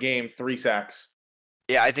career-defining game, 3 sacks.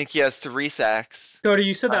 Yeah, I think he has 3 sacks. Cody,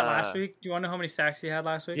 you said that last Uh, week. Do you want to know how many sacks he had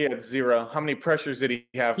last week? He had 0. How many pressures did he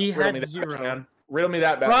have? He Riddle had me that, 0. man. Riddle me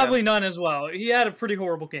that, Batman. Probably none as well. He had a pretty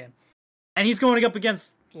horrible game. And he's going up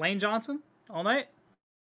against Lane Johnson all night?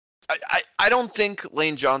 I don't think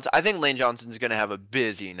Lane Johnson. I think Lane Johnson's gonna have a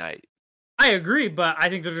busy night. I agree, but I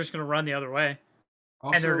think they're just going to run the other way.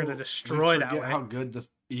 And they're gonna Also, destroy we that forget way. how good the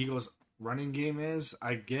Eagles' running game is.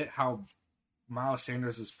 I get how Miles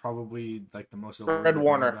Sanders is probably like the most Fred overrated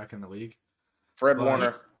Warner. running back in the league. Fred But-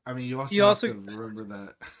 Warner. I mean, you also You have also- to remember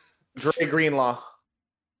that. Dre Greenlaw.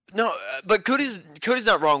 No, but Cody's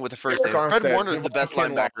not wrong with the first Eric name. Fred Armstead, Warner is the Javon best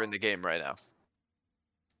Kinlaw. linebacker in the game right now.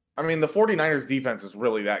 I mean, the 49ers defense is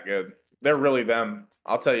really that good. They're really them.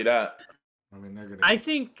 I'll tell you that. I mean, they're gonna. I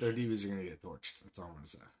think their DBs are gonna get torched. That's all I'm gonna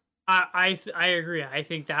say. I agree. I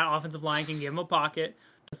think that offensive line can give him a pocket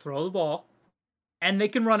to throw the ball, and they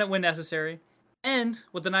can run it when necessary. And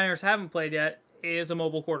what the Niners haven't played yet is a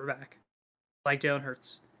mobile quarterback like Jalen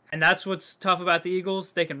Hurts. And that's what's tough about the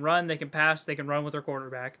Eagles. They can run, they can pass, they can run with their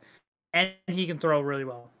quarterback, and he can throw really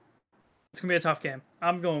well. It's gonna be a tough game.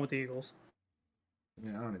 I'm going with the Eagles. I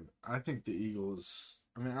mean, I think the Eagles.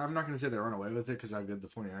 I mean, I'm not gonna say they run away with it because how good the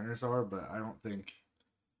 49ers are, but I don't think.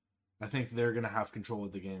 I think they're gonna have control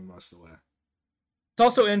of the game most of the way. It's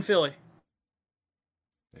also in Philly.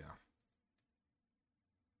 Yeah.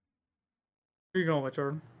 Who are you going with,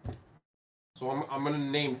 Jordan? So I'm going to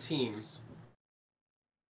name teams.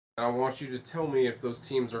 And I want you to tell me if those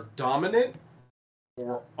teams are dominant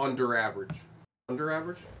or under average. Under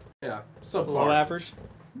average? Yeah. Subpar. Below average.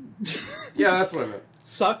 Yeah, that's what I meant.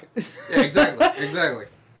 Suck. Yeah, exactly. Exactly.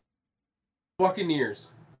 Buccaneers.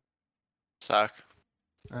 Suck.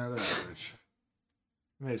 They're average.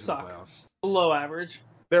 They made it to the Suck. playoffs. Below average.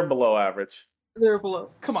 They're below average. They're below.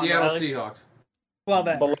 Come on, Seattle Riley. Seahawks. Below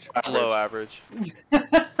Below average. average. Below average.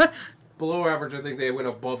 Below average, I think they went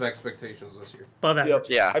above expectations this year. Above average.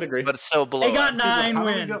 Yeah, I'd agree. but it's still below. They got average. 9 How do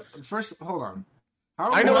we go- wins. First, hold on. How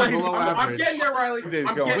are I we know going he's- below I'm average? getting there, Riley. He's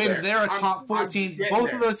I'm going getting there. When they're a I'm- top I'm 14, getting both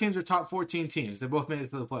there. of those teams are top 14 teams. They both made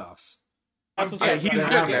it to the playoffs. That's what's Yeah, up. he's They're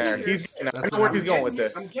getting not there. getting He's there. getting there. I That's know what where he's going with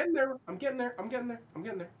this. I'm getting there. I'm getting there. I'm getting there. I'm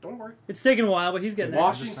getting there. Don't worry. It's taking a while, but he's getting there.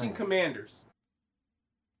 Washington saying. Commanders.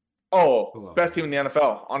 Oh, Below. best team in the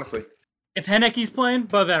NFL, honestly. If Heineke's playing,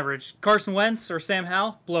 above average. Carson Wentz or Sam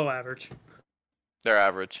Howell, below average. They're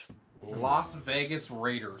average. Las Vegas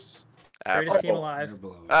Raiders. Average. Greatest team Oh. alive. They're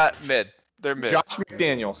below. Mid. They're mid. Josh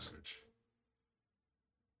McDaniels.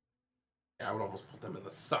 Yeah, I would almost put them in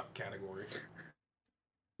the suck category.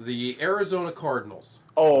 The Arizona Cardinals.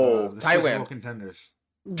 Oh, The Super Bowl Thailand. contenders.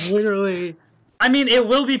 Literally. I mean, it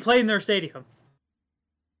will be played in their stadium.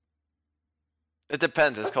 It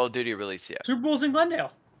depends. It's Call of Duty release yet. Super Bowl's in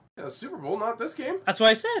Glendale. Yeah, the Super Bowl, not this game. That's what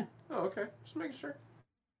I said. Oh, okay. Just making sure.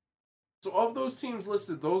 So of those teams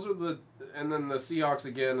listed, those are and then the Seahawks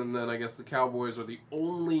again, and then I guess the Cowboys are the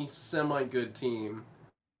only semi-good team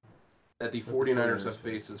that the 49ers have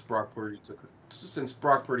faced since Brock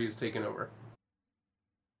Purdy has taken over.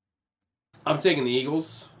 I'm taking the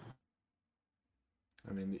Eagles.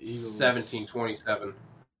 I mean, the Eagles. 17-27.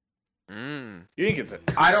 You think it's a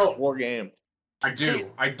I don't- war game? I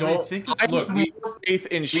do. I don't think I look. have more faith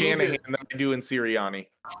in Shanahan than I do in Sirianni.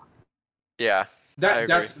 Yeah. I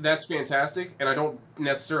agree. That's fantastic, and I don't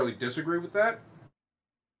necessarily disagree with that.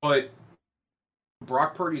 But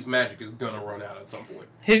Brock Purdy's magic is gonna run out at some point,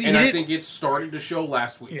 I think it started to show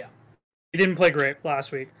last week. Yeah. He didn't play great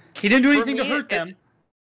last week. He didn't do anything to me, hurt them.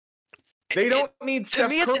 They don't need To Steph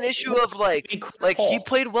me, it's an Curry. issue of he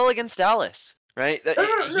played well against Dallas, right? No,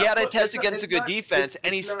 He had a look, test it's against a good not- defense,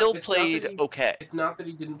 and he it's not- still it's not that played okay. It's not that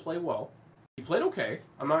he didn't play well. He played okay.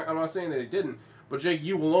 I'm not saying that he didn't. But Jake,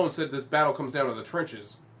 you alone said this battle comes down to the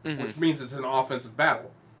trenches, which means it's an offensive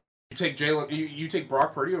battle. You take you take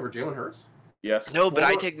Brock Purdy over Jalen Hurts? Yes. No, but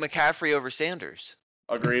I take McCaffrey over Sanders.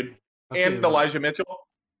 Agreed. Okay, And but- Elijah Mitchell.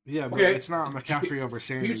 Yeah, but Okay. it's not McCaffrey over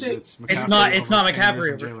Sanders. take- It's McCaffrey not- over it's not Sanders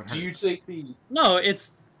McCaffrey and over- Jalen Do you Hurts. take the No,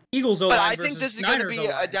 it's Eagles But O-line I versus think this is going to Niners be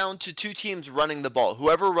O-line. down to two teams running the ball.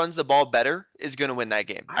 Whoever runs the ball better is going to win that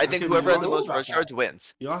game. I think Okay, whoever but has the you most also- rush yards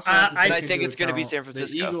wins. You also have to I take think into it's gonna be account San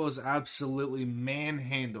Francisco. The Eagles absolutely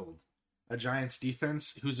manhandled a Giants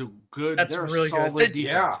defense, who's a good. That's they're really a good. solid defense,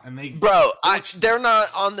 Yeah. and they. Bro, torched they're not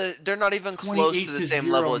They're not even close to the 28-0 same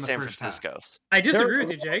level in as the San first half. Francisco's. I disagree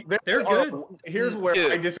with you, Jake. They're good. Here's where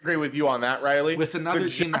Dude. I disagree with you on that, Riley. with another The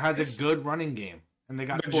team that has Giants- a good running game, and they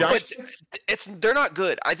got The torched. Giants- They're not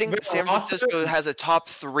good. I think Their San roster- Francisco has a top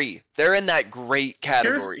 3. They're in that great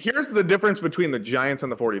category. Here's the difference between the Giants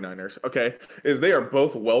and the 49ers, okay? Is they are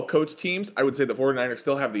both well-coached teams. I would say the 49ers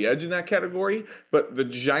still have the edge in that category, but the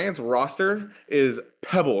Giants roster is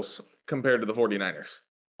pebbles compared to the 49ers.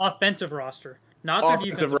 Offensive roster, not their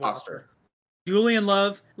Offensive defensive roster. Julian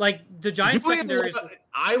Love, like the Giants Julian secondary is Love,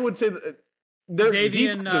 I would say that their Xavier,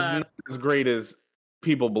 defense is not as great as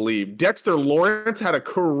people believe. Dexter Lawrence had a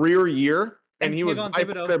career year, and he was Kayvon by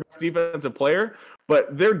Thibodeau. far their best defensive player,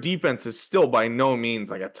 but their defense is still by no means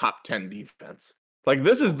like a top 10 defense. Like,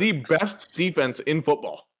 this is the best defense in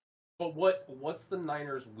football. But what's the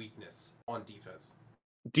Niners' weakness on defense?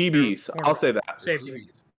 DBs, I'll say that. safety.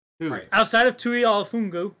 DBs. Who? Right. Outside of Tui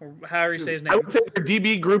Alafungu, or however you say his I name, would say their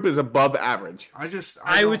DB group is above average. I would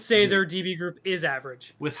don't- say their DB group is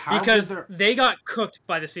average with how because good their- they got cooked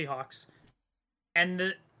by the Seahawks, and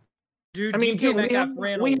the dude I mean, DK dude, we Metcalf have,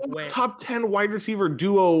 ran we away. have a top 10 wide receiver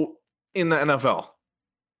duo in the NFL.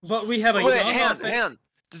 But we have a Wait, young hang offense. on.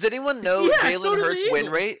 Does anyone know Yeah, so Jalen do the Hurts' win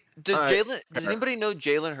Eagles. rate? Does Alright, Does fair. anybody know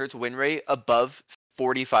Jalen Hurts' win rate above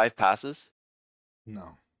 45 passes?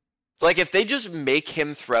 No. Like, if they just make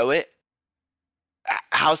him throw it,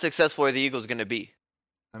 how successful are the Eagles going to be?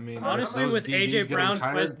 I mean, Honestly, those with DBs AJ getting Brown,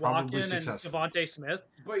 tired, Quez probably Watkins, and successful. Devontae Smith,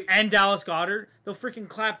 But and Dallas Goddard, they'll freaking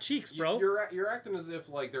clap cheeks, bro. You're acting as if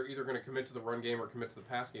like they're either going to commit to the run game or commit to the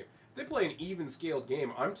pass game. If they play an even scaled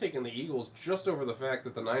game, I'm taking the Eagles just over the fact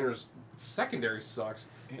that the Niners secondary sucks.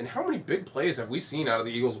 And how many big plays have we seen out of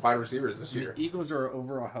the Eagles wide receivers this year? The Eagles are an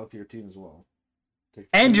overall healthier team as well.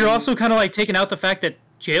 And you're also kind of like taking out the fact that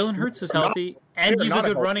Jalen Hurts is Not- healthy and they're he's a not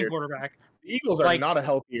a good running healthier- quarterback. The Eagles are Like- not a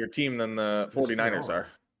healthier team than the 49ers are.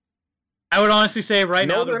 I would honestly say right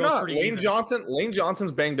now No, they're they're both not. pretty even. Lane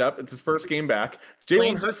Johnson's banged up. It's his first game back.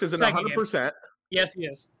 Lane Jalen Hurts isn't second game. 100%. Yes, he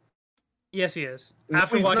is. Yes, he is. No,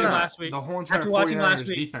 After he's watching not. last week, The whole entire after watching 49ers last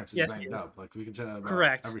week, defense is yes, banged he is. up. Like, we can say that about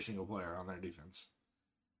Correct. every single player on their defense.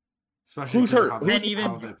 Especially Who's 'cause of hurt? how Who's- they- And even-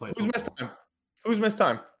 how they play Who's missed football. time? Who's missed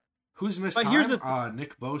time? Who's missed But time? here's the-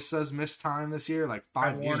 Nick Bosa's missed time this year, like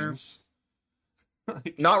 5 Warner. games.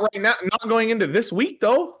 Like, Not right now. Not going into this week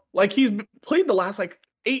though. Like, he's played the last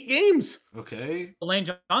 8 games. okay. Lane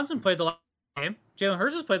Johnson played the last game. Jalen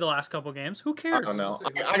Hurts has played the last couple games. Who cares? I don't know.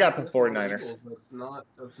 I got the 49ers.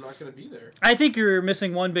 That's not going to be there. I think you're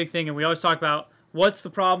missing one big thing, and we always talk about what's the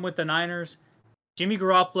problem with the Niners. Jimmy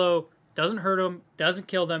Garoppolo doesn't hurt him, doesn't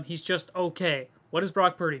kill them. He's just okay. What is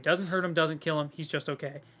Brock Purdy? Doesn't hurt him, doesn't kill him. He's just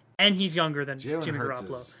okay, and he's younger than Jalen Jimmy Hurts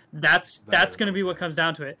Garoppolo. is That's better going to than be what comes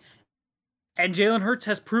down to it. And Jalen Hurts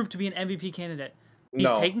has proved to be an MVP candidate. He's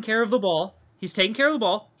No. taking care of the ball.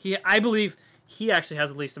 I believe he actually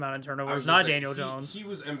has the least amount of I turnovers, was not gonna say, Daniel Jones. He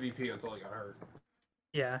was MVP until he got hurt.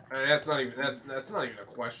 Yeah. I mean, that's not even a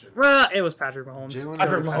question. Well, it was Patrick Mahomes. Jalen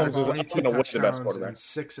Patrick Hurts Mahomes had was 22 gonna win the best touchdowns quarterback. and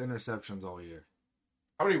 6 interceptions all year.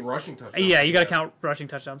 How many rushing touchdowns? Yeah, you got to did he have? count rushing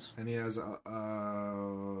touchdowns. And he has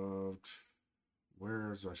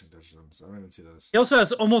where's rushing touchdowns? I don't even see those. He also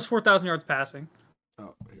has almost 4,000 yards passing.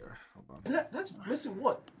 Oh, here, hold on. That's missing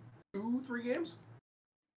what? 2-3 games?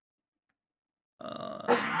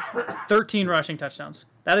 13 rushing touchdowns.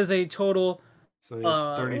 That is a total So he has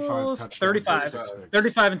 35 touchdowns. 35. and 6 picks.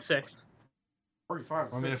 35 and 6.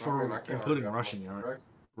 45. I mean, if we're I can't including argue rushing that. yard,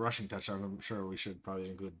 rushing touchdowns, I'm sure we should probably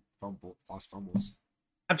include lost fumbles.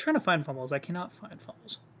 I'm trying to find fumbles. I cannot find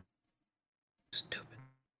fumbles. Stupid.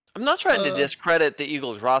 I'm not trying to Uh, discredit the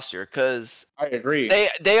Eagles roster because I agree.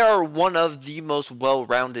 they are one of the most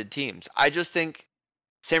well-rounded teams. I just think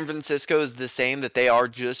San Francisco is the same, that they are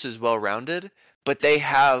just as well-rounded, but they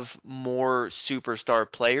have more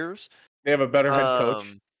superstar players. They have a better head coach.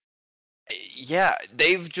 Yeah,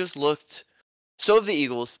 they've just looked. So have the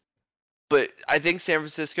Eagles, but I think San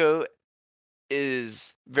Francisco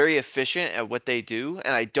is very efficient at what they do,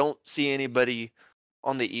 and I don't see anybody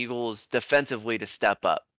on the Eagles defensively to step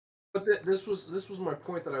up. But this was my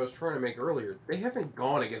point that I was trying to make earlier. They haven't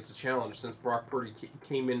gone against a challenge since Brock Purdy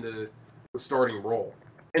came into the starting role,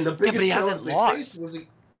 and the biggest but he challenge hasn't they lost. faced was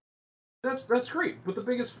that's great. But the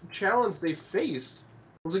biggest challenge they faced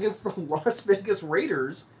was against the Las Vegas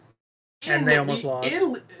Raiders, And they almost lost.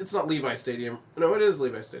 It's not Levi Stadium. No, it is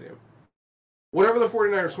Levi Stadium. Whatever the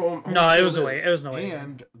 49ers home. No, it field was is. away. It was no way.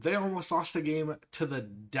 And they almost lost a game to the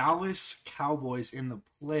Dallas Cowboys in the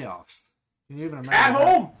playoffs. Can you even imagine At that?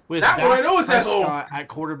 home. With That one I Dak know is at home. Prescott at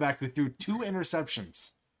quarterback who threw 2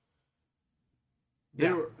 interceptions.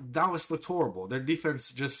 Yeah. Dallas looked horrible. Their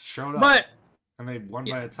defense just showed up, But and they won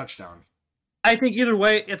by a touchdown. I think either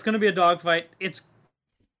way, it's going to be a dogfight.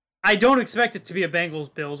 I don't expect it to be a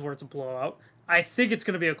Bengals-Bills where it's a blowout. I think it's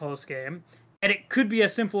going to be a close game. And it could be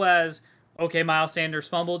as simple as, okay, Miles Sanders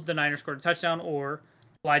fumbled, the Niners scored a touchdown, or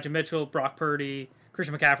Elijah Mitchell, Brock Purdy,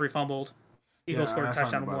 Christian McCaffrey fumbled, Eagles scored a I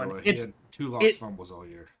found touchdown it, and by the won. way. He It's had 2 lost fumbles all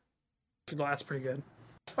year. well, that's pretty good.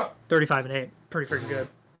 35 and 8, pretty freaking good.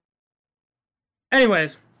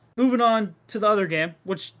 Anyways, moving on to the other game,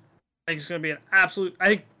 which I think is going to be an absolute. I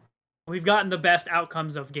think we've gotten the best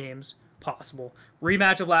outcomes of games possible.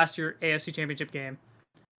 Rematch of last year, AFC Championship game,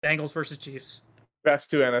 Bengals versus Chiefs,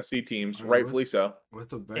 Best 2 NFC teams, rightfully so. With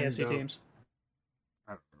the banged AFC up, teams.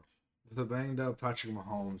 I don't know. With the banged up Patrick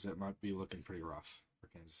Mahomes, it might be looking pretty rough for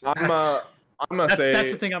Kansas City. I'm gonna That's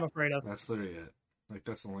say the thing I'm afraid of. That's literally it. Like,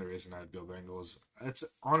 that's the only reason I'd go Bengals. It's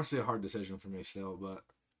honestly a hard decision for me still, but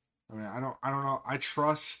I mean, I don't know. I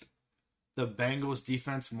trust the Bengals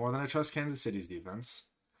defense more than I trust Kansas City's defense.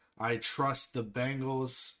 I trust the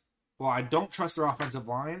Bengals. Well, I don't trust their offensive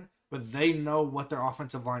line, but they know what their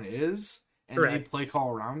offensive line is, and they Correct. play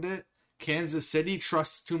call around it. Kansas City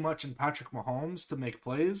trusts too much in Patrick Mahomes to make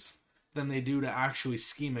plays than they do to actually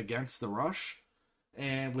scheme against the rush.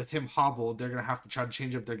 And with him hobbled, they're going to have to try to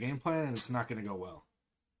change up their game plan, and it's not going to go well.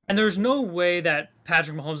 And there's no way that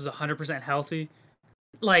Patrick Mahomes is 100% healthy.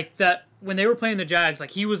 Like that when they were playing the Jags,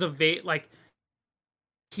 like he was evading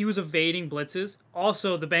blitzes.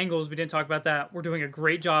 Also, the Bengals, we didn't talk about that, were doing a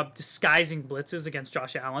great job disguising blitzes against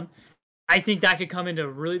Josh Allen. I think that could come into a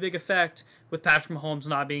really big effect with Patrick Mahomes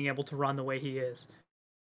not being able to run the way he is.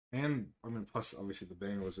 And, I mean, plus, obviously, the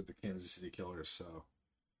Bengals with the Kansas City Killers, so.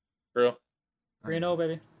 True. 3-0,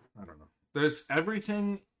 baby. I don't know.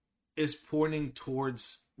 Everything is pointing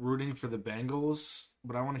towards rooting for the Bengals,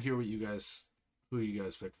 but I want to hear who you guys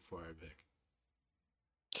pick before I pick.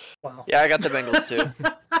 Wow. Yeah, I got the Bengals too.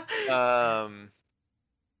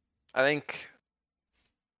 I think,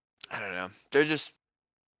 I don't know.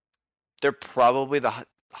 They're probably the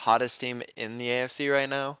hottest team in the AFC right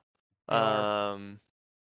now. I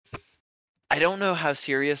don't know how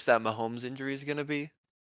serious that Mahomes injury is gonna be.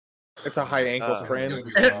 It's a high ankle Uh, sprain.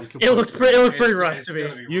 It looked pretty rough It's to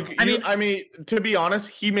gonna me. be You, rough. I mean, to be honest,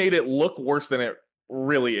 he made it look worse than it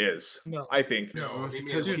really is. No. I think No, It's he made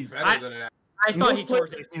because it he- look better than it. I thought he tore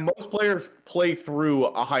his ACL. most players play through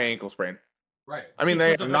a high ankle sprain. Right. I mean,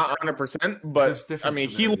 they Because are of not adrenaline. 100%, but There's I different mean,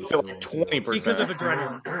 he severities looked to like it, too. 20%. Because of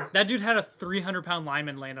adrenaline. That dude had a 300-pound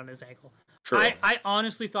lineman land on his ankle. True. I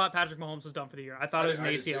honestly thought Patrick Mahomes was done for the year. I thought it was an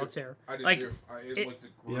I did ACL too. tear. I did Like, too. it- Looked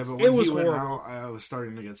Yeah, gross. but It when was he went horrible. out, I was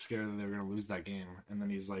starting to get scared that they were going to lose that game. And then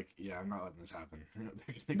he's like, yeah, I'm not letting this happen.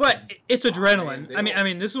 But it's adrenaline. they I mean,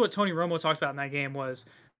 don't- this is what Tony Romo talked about in that game. Was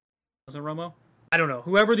it Romo? I don't know.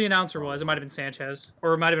 Whoever the announcer was, it might have been Sanchez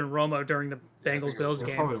or it might have been Romo during the Yeah, I think Bengals it Bills was it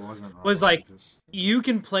game. probably wasn't. Was wrong, like, because- You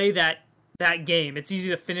can play that that game. It's easy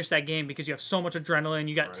to finish that game because you have so much adrenaline.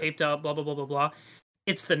 You got Right. taped up, blah, blah, blah, blah, blah.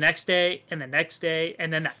 It's the next day and the next day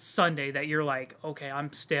and then that Sunday that you're like, okay,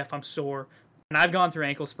 I'm stiff, I'm sore. And I've gone through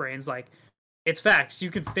ankle sprains. Like, it's facts. You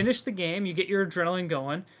can finish the game. You get your adrenaline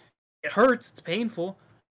going. It hurts. It's painful.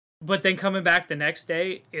 But then coming back the next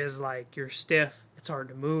day is like you're stiff. It's hard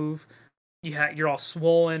to move. You're all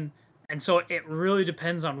swollen. And so it really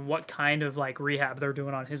depends on what kind of like rehab they're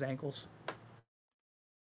doing on his ankles.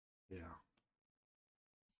 Yeah.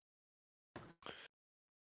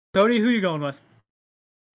 Cody, who you going with?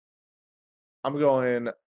 I'm going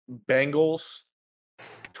Bengals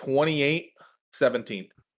 28-17.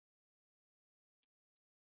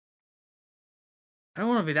 I don't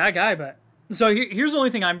want to be that guy, but so here's the only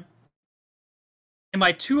thing am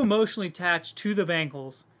I too emotionally attached to the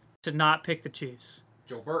Bengals to not pick the Chiefs?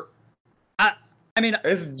 Joe Burke. I mean,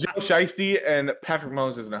 It's Joe Shiesty and Patrick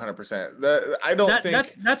Mahomes isn't 100%. I don't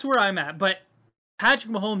think that's where I'm at, but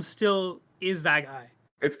Patrick Mahomes still is that guy.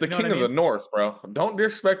 it's the you know king what I of the mean? North, bro. Don't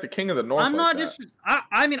disrespect the king of the North. I'm like not that.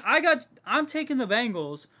 just. I'm taking the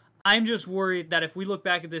Bengals. I'm just worried that if we look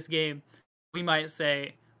back at this game, we might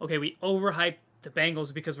say, okay, we overhyped the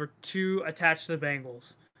Bengals because we're too attached to the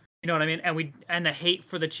Bengals. You know what I mean? And the hate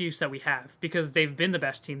for the Chiefs that we have because they've been the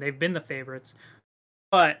best team, they've been the favorites.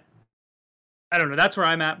 But I don't know. That's where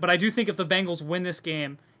I'm at. But I do think if the Bengals win this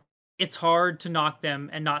game, it's hard to knock them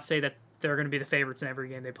and not say that they're going to be the favorites in every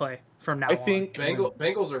game they play from now I on. think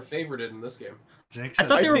Bengals are favorited in this game. Jake I said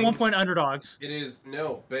thought they were think- 1-point underdogs. It is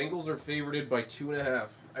no. Bengals are favorited by 2.5,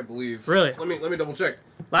 I believe. Really? Let me double check.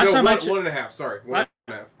 Last time I 1.5. Sorry,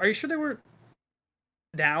 1.5. Are you sure they were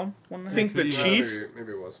down? I think the Yeah, Chiefs.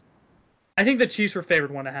 Maybe it was. I think the Chiefs were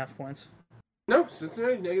favored 1.5 points. No,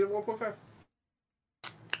 Cincinnati negative 1.5.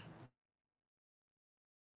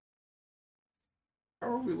 How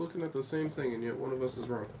are we looking at the same thing and yet one of us is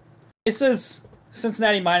wrong? It says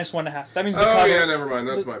Cincinnati minus 1.5. That means the Oh cover. yeah, never mind.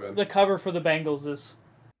 That's my bad. The cover for the Bengals is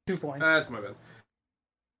 2 points. That's my bad.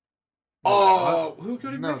 Oh, who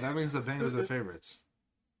could it No, be? that means the Bengals are favorites.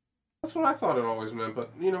 That's what I thought it always meant,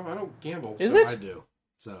 but you know, I don't gamble. Is so it? I do.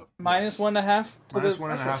 So Minus yes. 1.5. Minus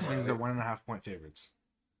 1.5 That's means right. they're 1.5 point favorites.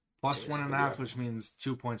 Plus Basically, 1.5, yeah. which means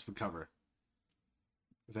 2 points would cover.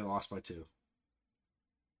 If they lost by 2.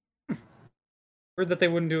 Heard that they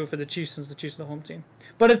wouldn't do it for the Chiefs since the Chiefs are the home team.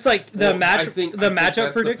 But it's like the Well, match. I think the matchup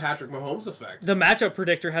that's the predict. Patrick Mahomes effect. The matchup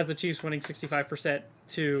predictor has the Chiefs winning 65%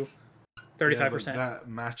 to 35%. Yeah, but that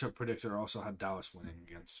matchup predictor also had Dallas winning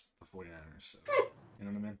against the 49ers. So, you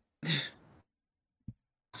know what I mean?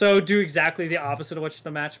 So do exactly the opposite of what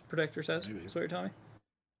the match predictor says. Maybe. That's what you're telling me.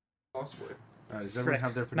 Possibly. All right, does everyone Frick.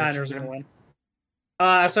 have their Niners predictions are in? gonna win.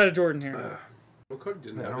 Outside of Jordan here. Well, Cody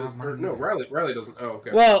didn't I have don't his. have mine Or, no, either. Riley doesn't. Oh,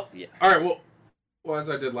 okay. Well, yeah, All right. Well, as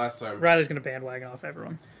I did last time. Riley's gonna bandwagon off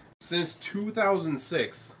everyone. Since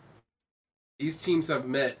 2006, these teams have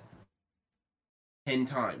met 10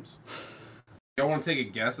 times. Y'all want to take a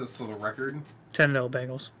guess as to the record? 10-0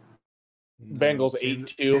 Bengals. Bengals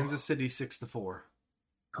Kansas- 8-2. Kansas City 6-4.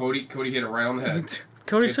 Cody hit it right on the head.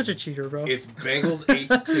 Cody's It's- such a cheater, bro. It's Bengals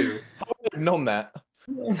 8-2, I've known that.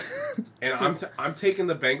 and I'm taking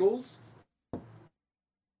the Bengals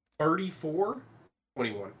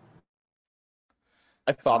 34-21.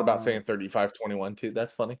 I thought about saying 35-21 too.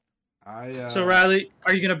 That's funny. So Riley,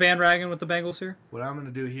 are you gonna bandwagon with the Bengals here? What I'm going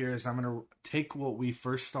to do here is I'm going to take what we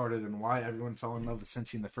first started and why everyone fell in love with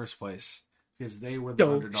Cincy in the first place. Because they were the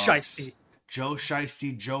Joe underdogs. Shiesty. Joe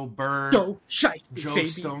Shiesty, Joe Bird, Joe Shiesty, Joe baby.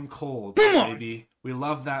 Stone Cold, Come on. baby. We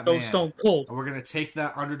love that Joe man. Stone Cold. And we're going to take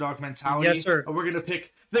that underdog mentality. Yes, sir. And we're going to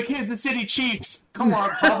pick the Kansas City Chiefs. Come on,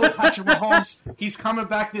 Pablo Patrick Mahomes. He's coming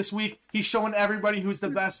back this week. He's showing everybody who's the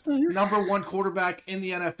best number one quarterback in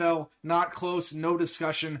the NFL. Not close, no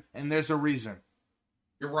discussion, and there's a reason.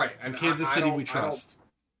 You're right. In And Kansas I City, don't- we trust.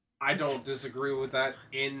 I don't disagree with that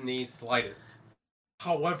in the slightest.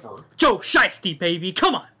 However, Joe Shiesty, baby.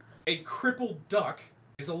 Come on. a crippled duck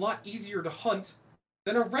is a lot easier to hunt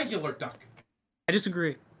than a regular duck. I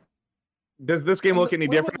disagree. Does this game look any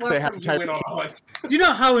When was different the if they last have time you type? went on a hunt? Do you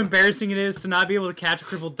know how embarrassing it is to not be able to catch a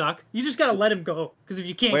crippled duck? You just gotta let him go. Because if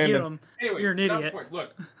you can't get Landon. him, Anyway, you're an not the idiot. point.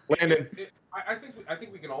 Look, Landon. I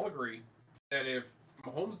think we can all agree that if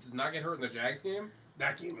Mahomes does not get hurt in the Jags game,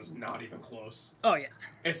 that game is not even close. Oh yeah.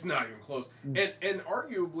 It's not even close. And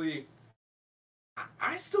arguably,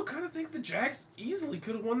 I still kind of think the Jags easily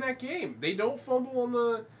could have won that game. They don't fumble on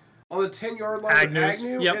the 10-yard line with Agnews,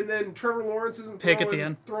 Agnew, yep. and then Trevor Lawrence isn't Pick at the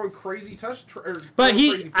end. throwing crazy But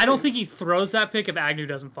I don't think he throws that pick if Agnew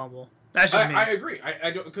doesn't fumble. That's just me. I agree.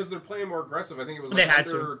 I don't because they're playing more aggressive. I think it was They like had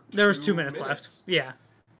under to. There was 2 2 minutes left. Yeah.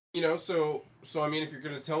 You know, so I mean, if you're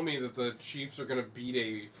going to tell me that the Chiefs are going to beat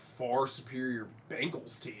a far superior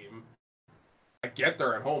Bengals team. I get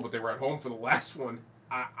they're at home, but they were at home for the last one.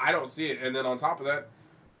 I don't see it. And then on top of that,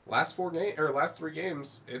 last 3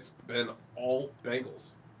 games, it's been all Bengals.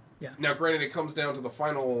 Yeah. Now, granted, it comes down to the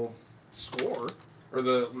final score, or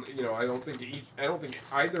I don't think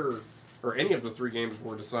either or any of the 3 games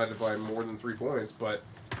were decided by more than 3 points. But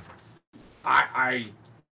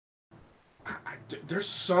there's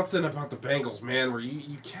something about the Bengals, man, where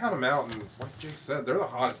you count them out, and like Jake said, they're the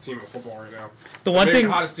hottest team in football right now. The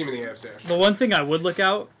hottest team in the AFC. The one thing I would look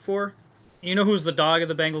out for, you know, who's the dog of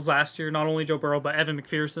the Bengals last year? Not only Joe Burrow, but Evan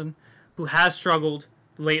McPherson, who has struggled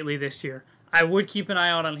lately this year. I would keep an eye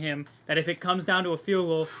out on him. That if it comes down to a field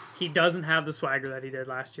goal, he doesn't have the swagger that he did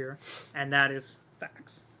last year, and that is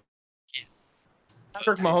facts.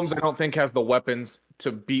 Patrick Mahomes, I don't think, has the weapons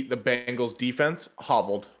to beat the Bengals defense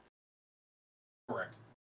hobbled. Correct.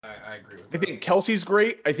 I agree with I that. think Kelsey's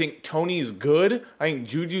great. I think Tony's good. I think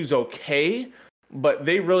Juju's okay. But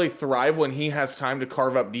they really thrive when he has time to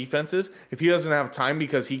carve up defenses. If he doesn't have time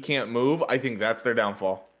because he can't move, I think that's their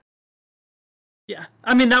downfall. Yeah,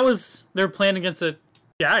 I mean that was their plan against the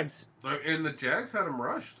Jags. And the Jags had him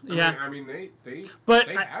rushed. Yeah. I mean they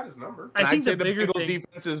had his number. I think I'd say the bigger Bengals thing,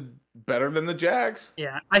 defense is better than the Jags.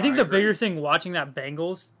 yeah, I think I the agree. bigger thing watching that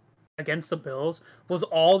Bengals against the Bills was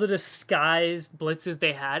all the disguised blitzes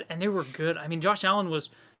they had, and they were good. I mean, Josh Allen was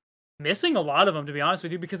missing a lot of them, to be honest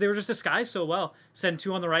with you, because they were just disguised so well. Send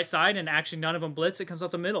 2 on the right side, and actually none of them blitz. It comes out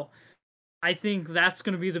the middle. I think that's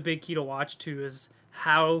going to be the big key to watch too, is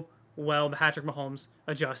how well Patrick Mahomes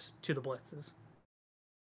adjusts to the blitzes.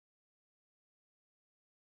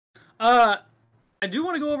 I do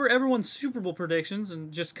want to go over everyone's Super Bowl predictions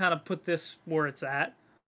and just kind of put this where it's at.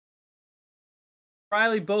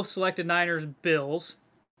 Riley both selected Niners, Bills.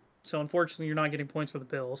 So unfortunately, you're not getting points for the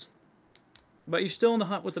Bills. But you're still in the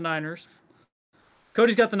hunt with the Niners.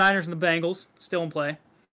 Cody's got the Niners and the Bengals still in play.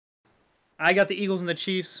 I got the Eagles and the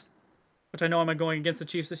Chiefs, which I know I'm going against the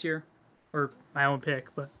Chiefs this year. Or my own pick,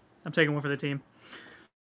 but I'm taking one for the team.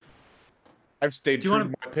 I've stayed Do you true to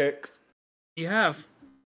wanna- my picks. You have.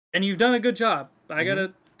 And you've done a good job. I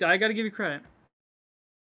gotta give you credit.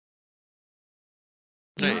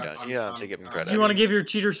 No, you I'm- don't. I'm- You don't have to I'm- give him I'm- credit. Do you want to give your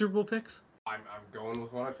cheater Super Bowl picks? I'm going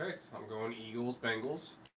with what I picked. I'm going Eagles, Bengals,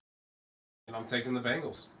 and I'm taking the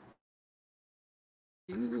Bengals.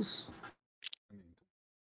 Eagles.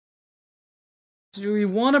 Do we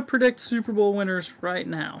want to predict Super Bowl winners right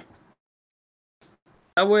now?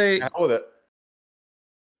 That way, Hell with it.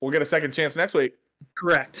 We'll get a second chance next week.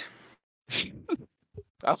 correct.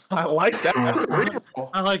 I like that. That's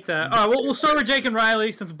agreeable. I like that. All right, we'll start with Jake and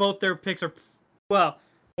Riley since both their picks are, well,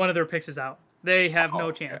 one of their picks is out. They have no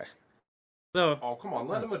okay. chance. So, Oh, come on,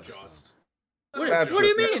 let him That's adjust. what That's do you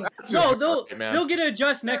just- mean? that's No, just they'll right, man. they'll get to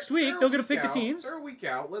adjust next week. They'll get to pick the teams. They're a week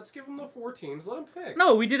out. Let's give them the 4 teams. Let them pick.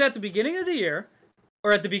 No, we did at the beginning of the year,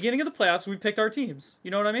 or at the beginning of the playoffs. We picked our teams.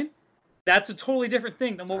 You know what I mean? That's a totally different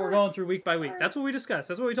thing than what we're going through week by week. That's what we discussed.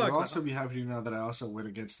 That's what we talked You'll about. also be happy to know that I also went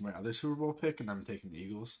against my other Super Bowl pick, and I'm taking the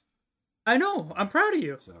Eagles. I know. I'm proud of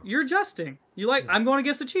you. So- You're adjusting. You like? I'm going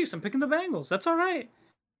against the Chiefs. I'm picking the Bengals. That's all right.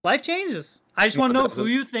 Life changes. I just No, want to it know doesn't.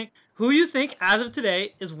 who you think as of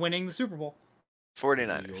today is winning the Super Bowl.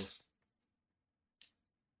 49ers. Eagles.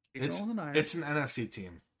 You're It's, going with the Niners. it's an NFC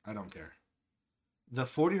team. I don't care. The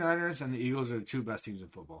 49ers and the Eagles are the 2 best teams in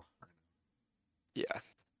football. Yeah.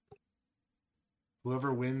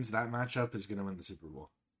 Whoever wins that matchup is going to win the Super Bowl.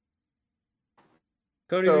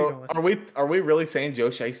 Cody, who you So going with? are we really saying Joe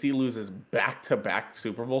Shiesty loses back-to-back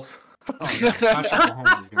Super Bowls? Oh, no. Patrick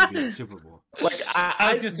Mahomes is going to be in the Super Bowl. Like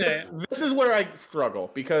I was gonna say- this is where I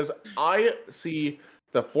struggle because I see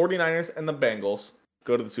the 49ers and the Bengals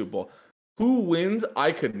go to the Super Bowl. Who wins?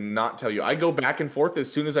 I could not tell you. I go back and forth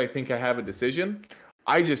as soon as I think I have a decision.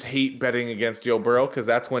 I just hate betting against Joe Burrow because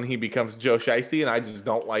that's when he becomes Joe Shiesty, and I just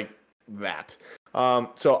don't like that.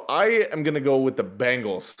 So I am gonna go with the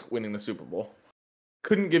Bengals winning the Super Bowl.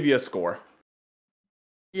 Couldn't give you a score.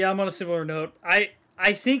 Yeah, I'm on a similar note.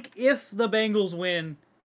 I think if the Bengals win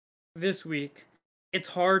this week, it's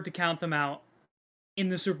hard to count them out in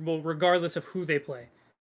the Super Bowl, regardless of who they play.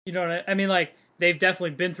 You know what I mean? Like, they've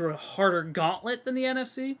definitely been through a harder gauntlet than the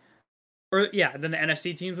NFC. Or, yeah, than the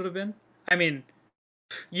NFC teams would have been. I mean,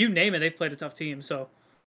 you name it, they've played a tough team, so.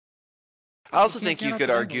 I also can't think you count out could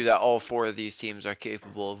the argue Bengals. that all 4 of these teams are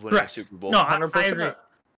capable of winning Correct. a Super Bowl. No, I 100%. agree.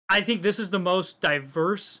 I think this is the most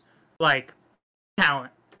diverse, like,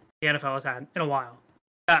 talent the NFL has had in a while.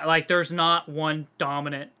 Like, there's not one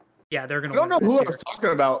dominant. Yeah, they're I gonna. don't know win this who I year. was talking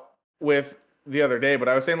about with the other day, but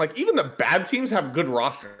I was saying like even the bad teams have good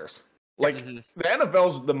rosters. Like Mm-hmm. Mhm. the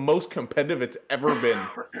NFL's the most competitive it's ever been.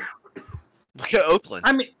 Look at Oakland.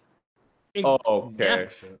 I mean, Oh, okay.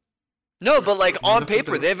 Shit. No, but like I mean, on look at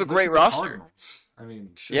paper, the- they have a look great at the roster. Cardinals. I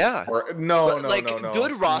mean, shit. Yeah. Or, no, But, no, like, no, no.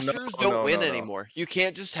 good rosters don't No, win no, no. anymore. You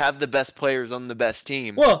can't just have the best players on the best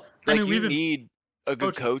team. Well, I Like, mean, you we've been need a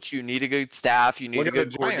good coaching. coach, you need a good staff, you need Look a at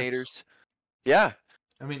the good Giants. coordinators. Yeah.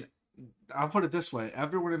 I mean, I'll put it this way: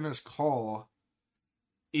 everyone in this call,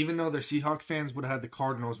 even though they're Seahawks fans, would have had the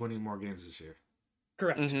Cardinals winning more games this year.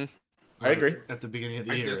 correct. hmm I agree. At the beginning of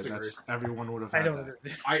the I year, disagree. that's everyone would have I had don't that.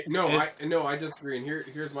 agree. I disagree. And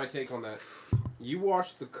here's my take on that. You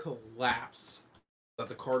watched the collapse that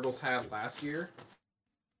the Cardinals had last year.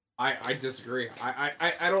 I disagree.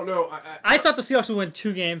 I don't know. I thought the Seahawks would win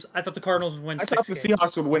 2 games. I thought the Cardinals would win I 6 thought the games.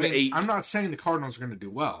 Seahawks would win I mean, 8. I'm not saying the Cardinals are going to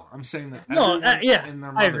do well. I'm saying that No, everyone yeah, in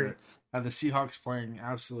their I mother agree. had the Seahawks playing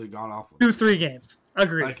absolutely god awful. 2-3 games.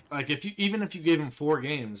 Agreed. Like if you if you gave them 4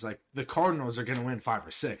 games, like the Cardinals are going to win 5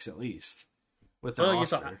 or 6 at least with their Well, you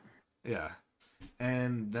saw roster. Yeah.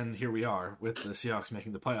 And then here we are with the Seahawks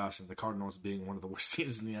making the playoffs and the Cardinals being one of the worst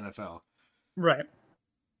teams in the NFL. Right.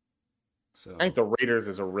 So I think the Raiders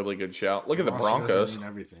is a really good shout. Look at the roster doesn't Broncos. mean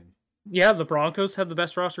everything. Yeah, the Broncos have the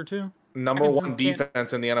best roster too. Number Atkinson 1 can't-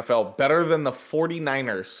 defense in the NFL. Better than the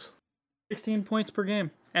 49ers. 16 points per game,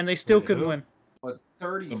 and they still Wait, couldn't who? win. But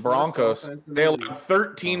 30. The Broncos. They allowed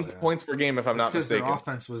 13 Oh, yeah. points per game, if I'm That's not because their mistaken.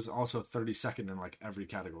 offense was also 32nd in like every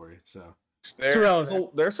category. So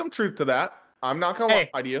There's some truth to that. I'm not going to Hey.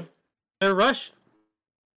 lie to you.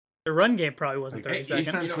 Their run game probably wasn't like, 30 seconds.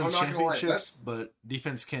 defense You know, wins I'm not gonna lie, championships, but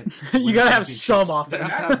defense can't. You win gotta have championships. some They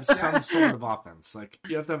offense. have to have some sort of offense. Like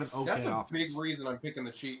you have to have an okay That's a offense. big reason I'm picking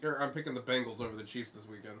the I'm picking the Bengals over the Chiefs this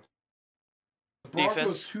weekend. The Broncos'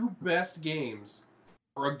 Defense. 2 best games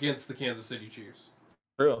are against the Kansas City Chiefs.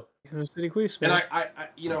 True. Kansas City Chiefs. And baby.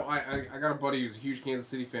 I got a buddy who's a huge Kansas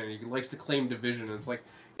City fan, and he likes to claim division. And it's like,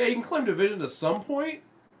 yeah, you can claim division to some point,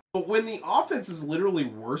 but when the offense is literally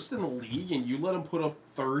worst in the league, and you let them put up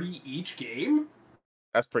 30 each game,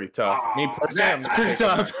 That's pretty tough. Me personally, I'm that's not pretty taking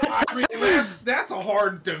tough. that. I mean, that's a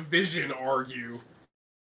hard division argue.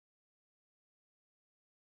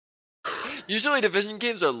 Usually division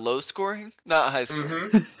games are low scoring, not high scoring.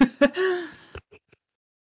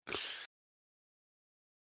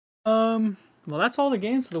 Mm-hmm. Well, that's all the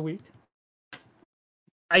games of the week.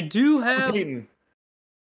 I do have Payton.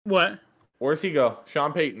 what? Where's he go?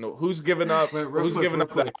 Sean Payton. Who's giving up? Wait, real Who's quick, giving real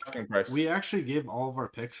up the quick. asking price? We actually gave all of our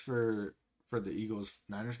picks for the Eagles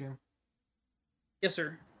Niners game. Yes,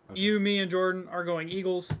 sir. Okay. You, me, and Jordan are going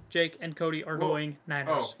Eagles. Jake and Cody are Well, going Niners.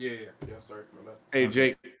 Oh, yeah. Sorry, my bad. Hey,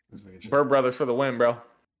 Jake. Just making sure. Burr Brothers for the win, bro.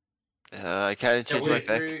 I kind of changed my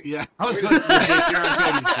pick. Yeah, I was going to say Jake, you're on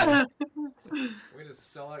Cody's team. Way to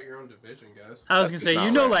sell out your own division, guys. I was gonna That's say, not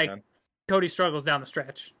you know, right, like man. Cody struggles down the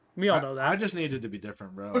stretch. We all know that. I just needed to be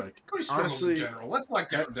different, bro. Like Cody struggles honestly, in general. Let's not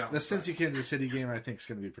get him down. the Cincy Kansas City game, I think, is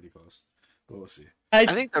going to be pretty close. But we'll see. I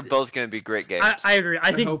think they're both going to be great games. I agree.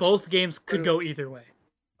 I think hope both games could go hopes. either way.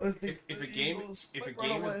 If a game is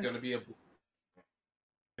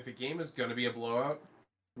gonna be a blowout,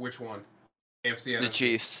 which one? AFC. the NFC?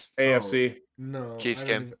 Chiefs. AFC. No, Chiefs I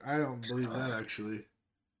game. I don't believe that actually.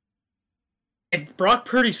 If Brock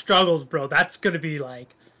Purdy struggles, bro, that's gonna be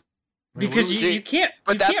like because See, you can't.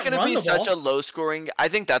 But you that's can't going to run be the such ball. a low scoring. I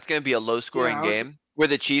think that's going to be a low scoring I was- game where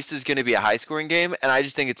the Chiefs is going to be a high scoring game, and I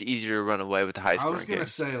just think it's easier to run away with the high I scoring was gonna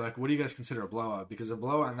games. say, like, what do you guys consider a blowout? Because a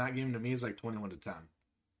blowout in that game to me is like 21-10.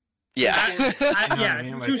 Yeah. You know what Yeah, I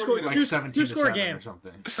mean? two Like, score, like two, 17 two to score 7 game or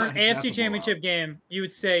something. for an AFC Championship game. You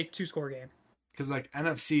would say 2-score game. Because like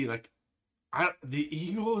NFC, like the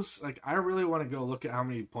Eagles, like I really want to go look at how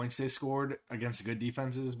many points they scored against good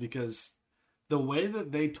defenses because the way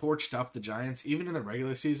that they torched up the Giants, even in the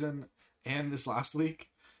regular season and this last week,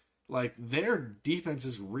 like their defense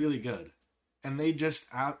is really good, and they just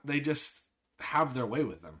have their way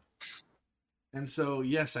with them. And so,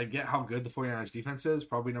 yes, I get how good the 49ers defense is,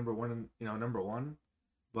 probably number one,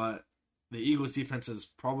 but the Eagles defense is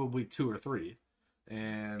probably 2 or 3.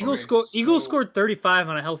 And Eagles scored 35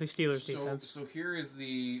 on a healthy Steelers So, defense. so here is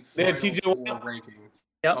the They had final TJ 4 Watt. rankings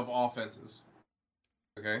Yep. of offenses.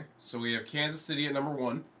 Okay, so we have Kansas City at number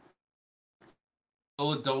 1.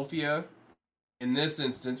 Philadelphia, in this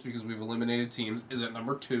instance, because we've eliminated teams, is at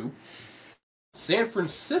number 2. San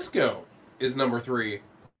Francisco is number 3.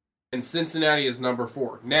 And Cincinnati is number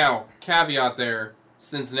 4. Now, caveat there,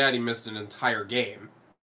 Cincinnati missed an entire game.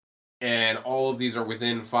 And all of these are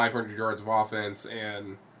within 500 yards of offense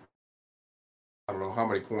and I don't know how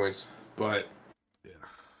many points, but yeah.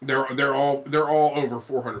 they're all over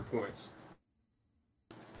 400 points.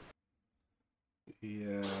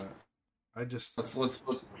 Yeah, I just Let's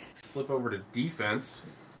flip over to defense.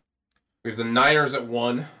 We have the Niners at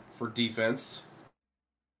 1 for defense.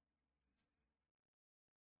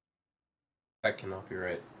 That cannot be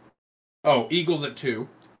right. Oh, Eagles at 2.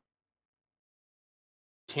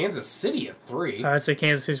 Kansas City at 3. I'd say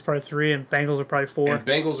Kansas City's probably 3, and Bengals are probably 4. And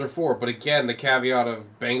Bengals are 4. But again, the caveat of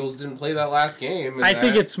Bengals didn't play that last game. And I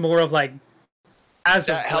think it's more of like as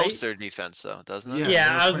That of helps late. their defense, though, doesn't it? Yeah. Yeah,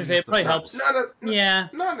 they were I was gonna playing say it probably against helps. not Yeah,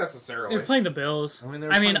 necessarily. they're playing the Bills. I mean, they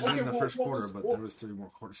were I mean, playing good in the okay, first what quarter, was- but what- there was 3 more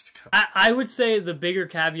quarters to go. I would say the bigger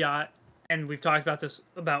caveat, and we've talked about this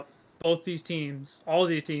about both these teams, all of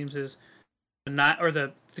these teams, is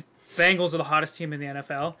the Bengals are the hottest team in the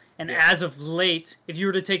NFL. And Yeah. as of late, if you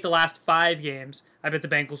were to take the last 5 games, I bet the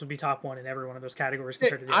Bengals would be top 1 in every one of those categories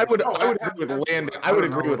compared to the I other would teams. agree with Landon. I would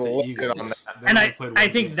don't know agree with about the Landon on Eagles. that. They And only played I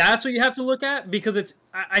one think game. that's what you have to look at because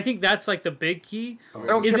I think that's like the big key. Oh,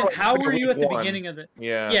 don't Isn't care what how you were think you of at the week 1. beginning of the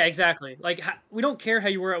Yeah. Yeah, exactly. Like we don't care how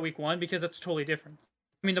you were at week 1 because that's totally different.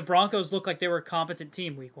 I mean, the Broncos looked like they were a competent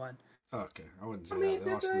team week 1. Okay, I wouldn't say I mean, that.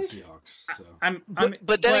 They lost to the did Seahawks. So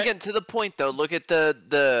But then again, to the point though, look at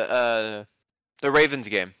the Ravens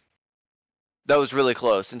game. That was really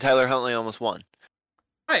close, and Tyler Huntley almost won.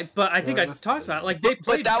 right, but I think Yeah, I that's talked the about it. Like they But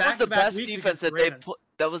played that was the back-to-back best weeks defense against the that they Ravens.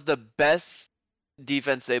 that was the best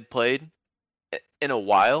defense they played in a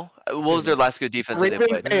while. What was their last good defense that they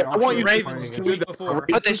Ravens, played? hey, I want you to Ravens do the week that. before.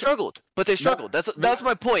 But they struggled. That's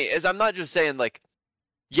my point. Is I'm not just saying like,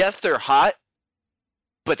 yes, they're hot,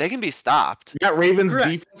 but they can be stopped. That Ravens Correct.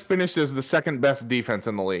 defense finished as the second best defense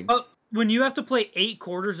in the league. But when you have to play 8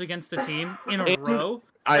 quarters against a team in a And row,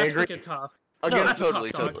 I that's agree. freaking tough. No, Against that's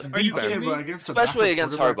totally, tough, totally. dogs. Are you okay, kidding but me? against a Especially backup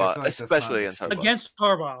against quarterback, I Harbaugh. feel like that's Especially not against an Harbaugh. excuse. Against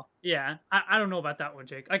Harbaugh, yeah, I don't know about that one,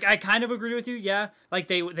 Jake. Like I kind of agree with you, yeah. Like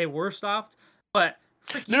they were stopped, but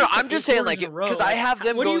frick, you No, just I'm took just 8 saying quarters like in a row. because I have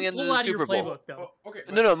them what do going you into pull the out of your Super Bowl. playbook, though? Oh, okay.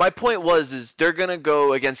 No, my point is they're gonna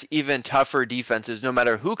go against even tougher defenses no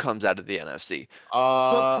matter who comes out of the NFC.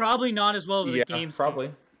 But probably not as well as the game scheme.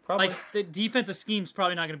 probably. Like the defensive scheme's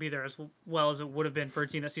probably not going to be there as well as it would have been for a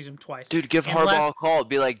team that sees him twice. Dude, give Unless- Harbaugh a call.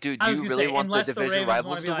 Be like, dude, I do was you gonna really say, want the unless the division Ravens rivals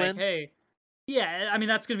wanna to be like, win? hey, yeah, I mean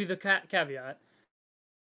that's going to be the caveat.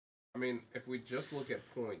 I mean, if we just look at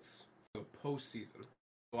points for the postseason,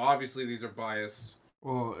 well, obviously these are biased.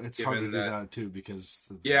 Well, it's hard to Given do that- that too because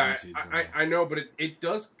the Yeah, nine seeds in I there. know, but it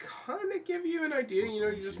does kind of give you an idea. You know,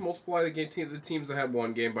 you just Seeds. multiply the teams that had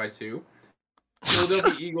 1 game by 2.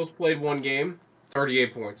 Philadelphia Eagles played 1 game,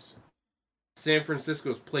 38 points. San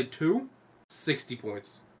Francisco's played 2, 60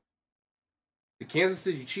 points. The Kansas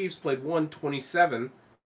City Chiefs played 1, 27.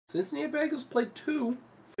 Cincinnati Bengals played 2,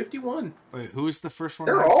 51. Wait, who was the first one?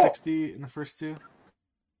 They're that had all- 60 in the first 2?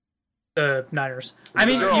 The Niners. I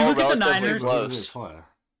mean, They're you all look at the relatively Niners. close. Who did they play?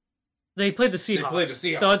 They played the Seahawks. played the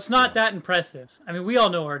Seahawks. So it's not Yeah. that impressive. I mean, we all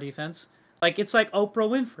know our defense. Like it's like Oprah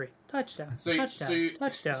Winfrey, touchdown, touchdown,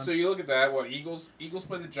 touchdown. So you look at that. What Eagles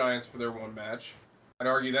played the Giants for their 1 match. I'd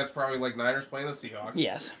argue that's probably like Niners playing the Seahawks.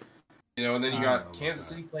 Yes. You know, and then you I don't know got about Kansas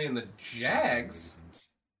that. City playing the Jags.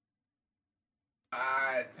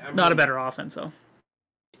 I Not a mean, better offense, though.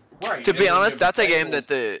 Right. To and be then you honest, have that's a the game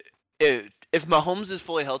Bengals. that if Mahomes is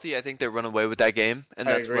fully healthy, I think they run away with that game, and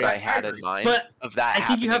I that's what agree. I had I in agree. mind But of that. I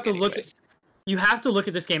think you have to happening look anyways. You have to look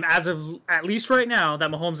at this game as of at least right now that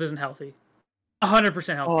Mahomes isn't healthy.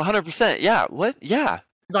 100% healthy. Oh, 100%. Yeah. What? Yeah.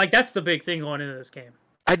 Like that's the big thing going into this game.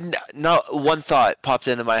 No, one thought popped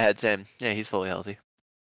into my head saying, yeah, he's fully healthy.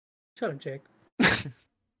 Shut up, Jake.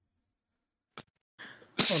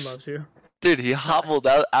 One loves you. Dude, he hobbled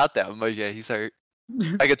out there. I'm like, yeah, he's hurt.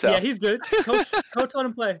 I could tell. Yeah, he's good. Coach let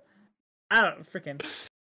him play. I don't freaking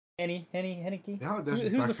Henny. You know how it does Who's you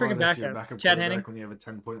the backfire freaking to see your backup? backup Chad quarterback Henning? when you have a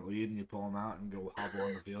 10-point lead and you pull him out and go hobble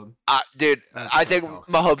on the field? Dude, That's I think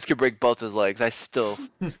toxic. Mahomes could break both his legs. I still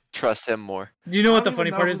trust him more. Do you know what I the don't funny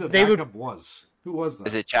even part know is? who the They would. backup was. Who was that?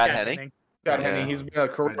 Is it Chad Chad Henning? Henning. Chad Yeah. Henne, he's been a I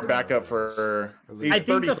career don't know backup who it is. for. I He's think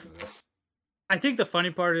 30 the- for this. I think the funny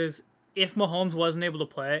part is if Mahomes wasn't able to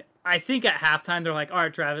play, I think at halftime they're like, "All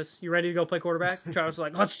right, Travis, you ready to go play quarterback?" Travis was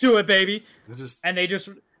like, "Let's do it, baby!" They just And they just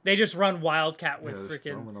run wildcat with Yeah, just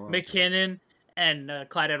throw him in the freaking wildcat. McKinnon and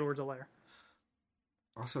Clyde Edwards-Helaire.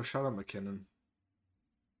 also shout out McKinnon,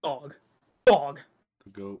 Dog, the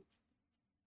goat.